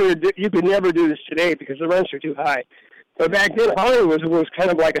could never do this today because the rents are too high. But back then, Hollywood was kind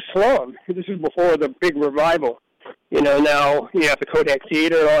of like a slum. This was before the big revival. You know, now you have the Kodak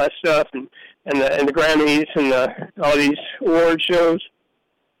Theater and all that stuff, and the Grammys and all these award shows.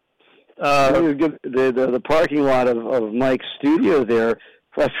 The parking lot of Mike's studio there,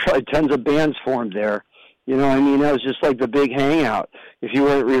 probably tons of bands formed there. You know, I mean, that was just like the big hangout. If you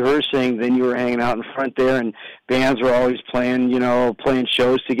weren't rehearsing, then you were hanging out in front there, and bands were always playing, you know, playing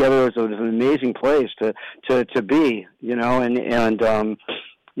shows together. It was an amazing place to be, you know, and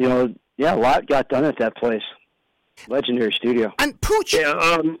you know, yeah, a lot got done at that place. Legendary studio. And Pooch.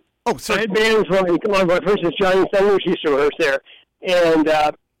 Yeah. Oh, sorry. I had bands like, for instance, Johnny Thunders used to rehearse there, and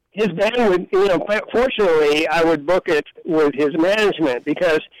his band would, you know, fortunately, I would book it with his management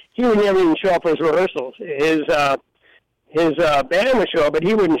because he would never even show up for his rehearsals. His band would show up, but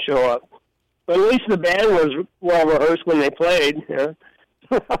he wouldn't show up. But at least the band was well rehearsed when they played. Yeah.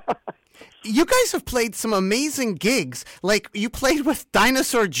 You guys have played some amazing gigs. Like, you played with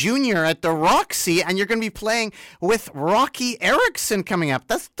Dinosaur Jr. at the Roxy, and you're going to be playing with Rocky Erickson coming up.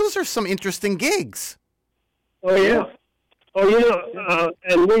 Those are some interesting gigs. Oh, yeah. Oh, you know,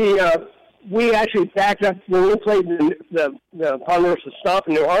 and we actually backed up when we played the Ponderosa Stomp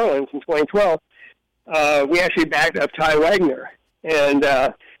in New Orleans in 2012. We actually backed up Ty Wagner, and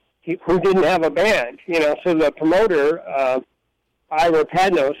who didn't have a band, you know. So the promoter, Ira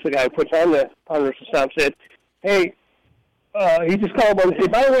Padnos, the guy who puts on the Ponderosa Stomp, said, "Hey," he just called him and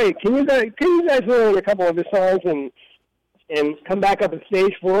said, "By the way, can you guys learn a couple of his songs and come back up on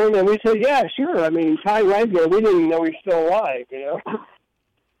stage for him?" And we said, "Yeah, sure." I mean, Ty Wagner, we didn't even know he was still alive, you know.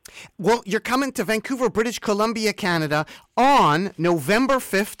 Well, you're coming to Vancouver, British Columbia, Canada on November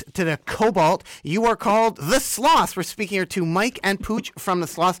 5th to the Cobalt. You are called the Sloths. We're speaking here to Mike and Pooch from the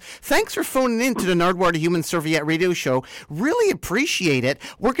Sloths. Thanks for phoning in to the Nardwuar, the Human Serviette radio show. Really appreciate it.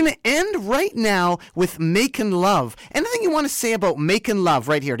 We're going to end right now with Makin' Love. Anything you want to say about Makin' Love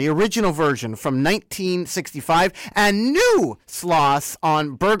right here, the original version from 1965 and new Sloths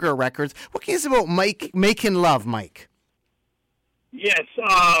on Burger Records. What can you say about Makin' Love, Mike? Yes,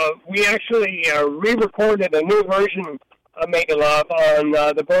 we actually re-recorded a new version of Makin' Love on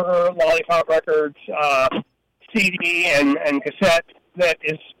the Burger Lollipop Records CD and cassette that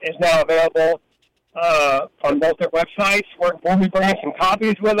is now available on both their websites. We'll be bringing some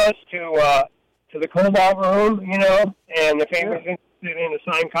copies with us to the Cobalt Room, you know, and if anyone's interested in a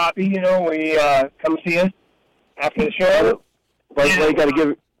signed copy, you know, we come see us after the show. But you got to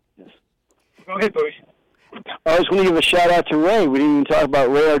give. Go ahead, Bush. I was going to give a shout out to Ray. We didn't even talk about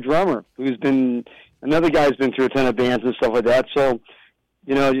Ray, our drummer, who's been another guy's been through a ton of bands and stuff like that. So,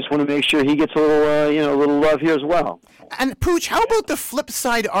 you know, I just want to make sure he gets a little, a little love here as well. And Pooch, how about the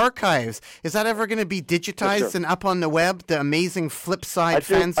Flipside archives? Is that ever going to be digitized and up on the web? The amazing Flipside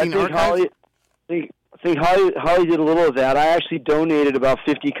fanzine archives. I think Holly did a little of that. I actually donated about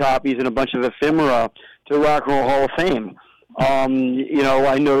 50 copies and a bunch of ephemera to the Rock and Roll Hall of Fame. You know,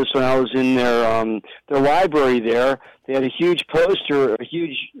 I noticed when I was in their library there, they had a huge poster, a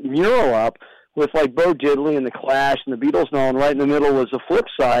huge mural up with like Bo Diddley and the Clash and the Beatles and all, and right in the middle was the Flip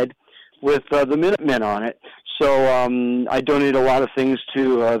Side with the Minutemen on it. So I donated a lot of things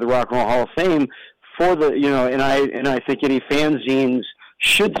to the Rock and Roll Hall of Fame for the, you know, and I think any fanzines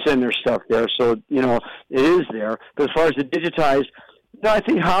should send their stuff there. So, you know, it is there. But as far as the digitized, no, I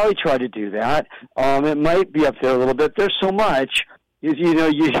think Holly tried to do that. It might be up there a little bit. There's so much, you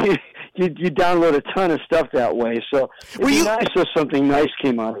download a ton of stuff that way. So it'd be nice if something nice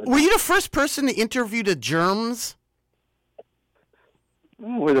came out of it. Were you the first person to interview the Germs?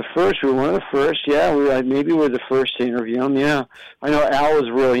 We're the first. We're one of the first. Yeah, maybe we're the first to interview them. Yeah, I know Al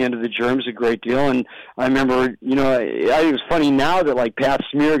was really into the Germs a great deal, and I remember, you know, I think it was funny now that like Pat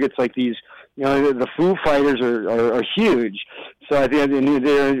Smear gets like these. You know, the Foo Fighters are huge. So I think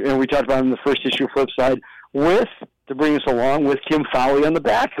and we talked about them in the first issue of Flipside to bring us along with Kim Fowley on the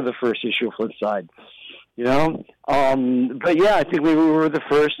back of the first issue of Flipside. You know, but yeah, I think we were the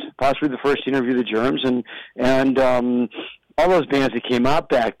first, possibly the first to interview the Germs and all those bands that came out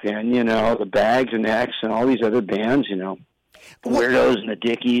back then. You know, the Bags and X and all these other bands. You know, the Weirdos and the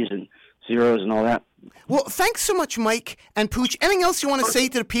Dickies and Zeros and all that. Well, thanks so much, Mike and Pooch. Anything else you want to say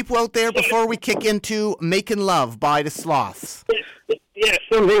to the people out there before we kick into Makin' Love by the Sloths? Yes,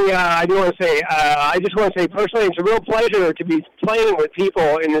 something I do want to say. I just want to say personally, it's a real pleasure to be playing with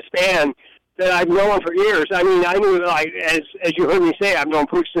people in this band that I've known for years. I mean, I knew, like, as you heard me say, I've known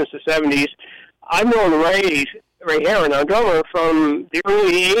Pooch since the 70s. I've known Ray Heron, our drummer, from the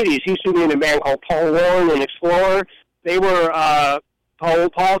early 80s. He used to be in a band called Paul Warren and Explorer. They were,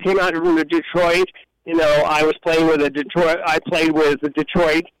 Paul came out from Detroit. You know, I played with the Detroit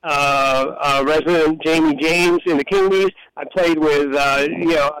resident Jamie James in the King Bees. I played with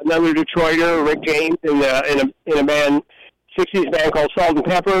another Detroiter, Rick James, in a band, 60s band called Salt and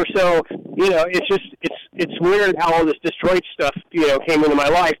Pepper. So, you know, it's weird how all this Detroit stuff, you know, came into my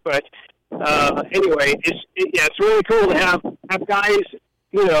life. But anyway, it's really cool to have guys,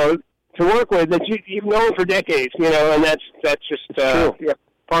 you know, to work with that you've known for decades, you know, and that's just true. Yeah,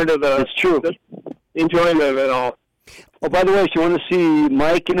 part of the, it's true. The enjoyment of it all. Oh, by the way, if you want to see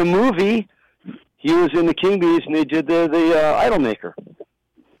Mike in a movie, he was in the King Bees, and they did the Idolmaker.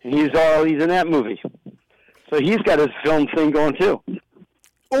 And he's in that movie. So he's got his film thing going, too.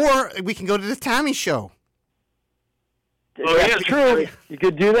 Or we can go to the Tammy Show. Oh, yeah, that's true. You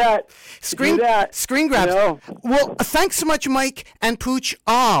could do that. Screen grabs. You know? Well, thanks so much, Mike and Pooch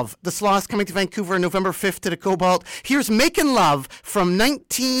of the Sloths, coming to Vancouver on November 5th to the Cobalt. Here's Making Love from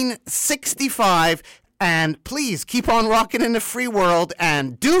 1965. And please keep on rocking in the free world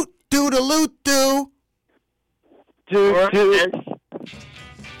and doot-doot-a-loot-doo. Doot-doot.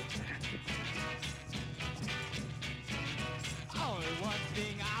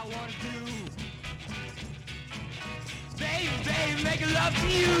 Baby, making love to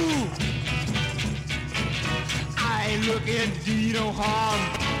you. I ain't looking to do you no harm.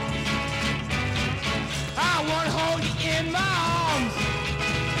 I want to hold you in my arms.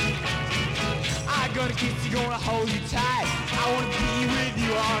 I'm gonna kiss you, gonna hold you tight. I want to be with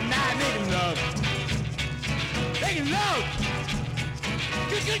you all night, making love. Making love.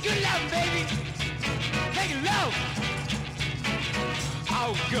 Good love, baby. Making love.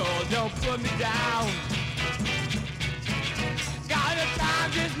 Oh, girl, don't put me down. Got the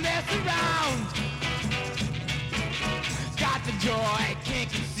time, just mess around. Got the joy, can't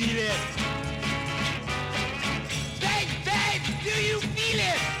conceal it. Babe, do you feel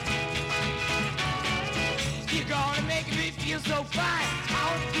it? You're gonna make me feel so fine. I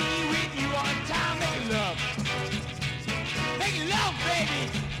want to be with you all the time, making love. Making love, baby.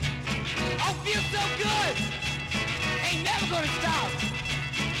 Oh, feels so good. Ain't never gonna stop.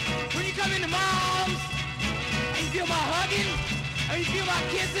 When you come into my arms, and you feel my hugging, and you feel my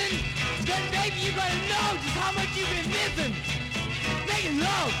kissing, then baby, you're gonna know just how much you've been missing. Making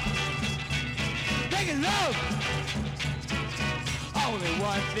love. Making love. Only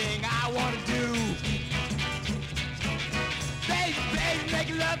one thing I wanna do. Baby,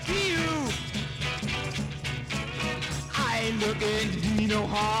 making love to you. I ain't looking to do you no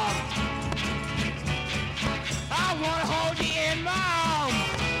harm. I wanna hold you in my arms.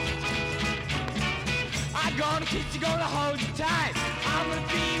 I'm gonna kiss you, gonna hold you tight. I'm gonna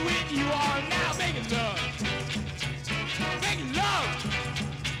be with you all now, making love. Making love.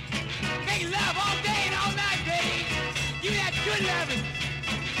 Making love all day and all night, baby. Give me that good loving.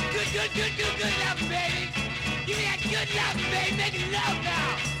 Good loving, baby. Give me that good loving, baby. Making love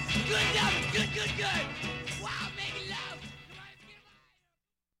now. Good loving, good. Wow, making love.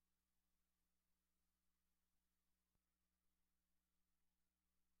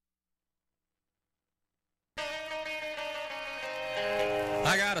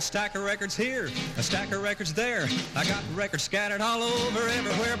 I got a stack of records here, a stack of records there. I got records scattered all over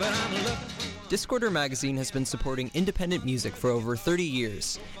everywhere, but I'm looking. Discorder magazine has been supporting independent music for over 30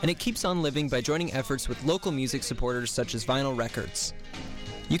 years, and it keeps on living by joining efforts with local music supporters such as Vinyl Records.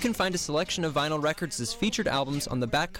 You can find a selection of Vinyl Records' featured albums on the back cover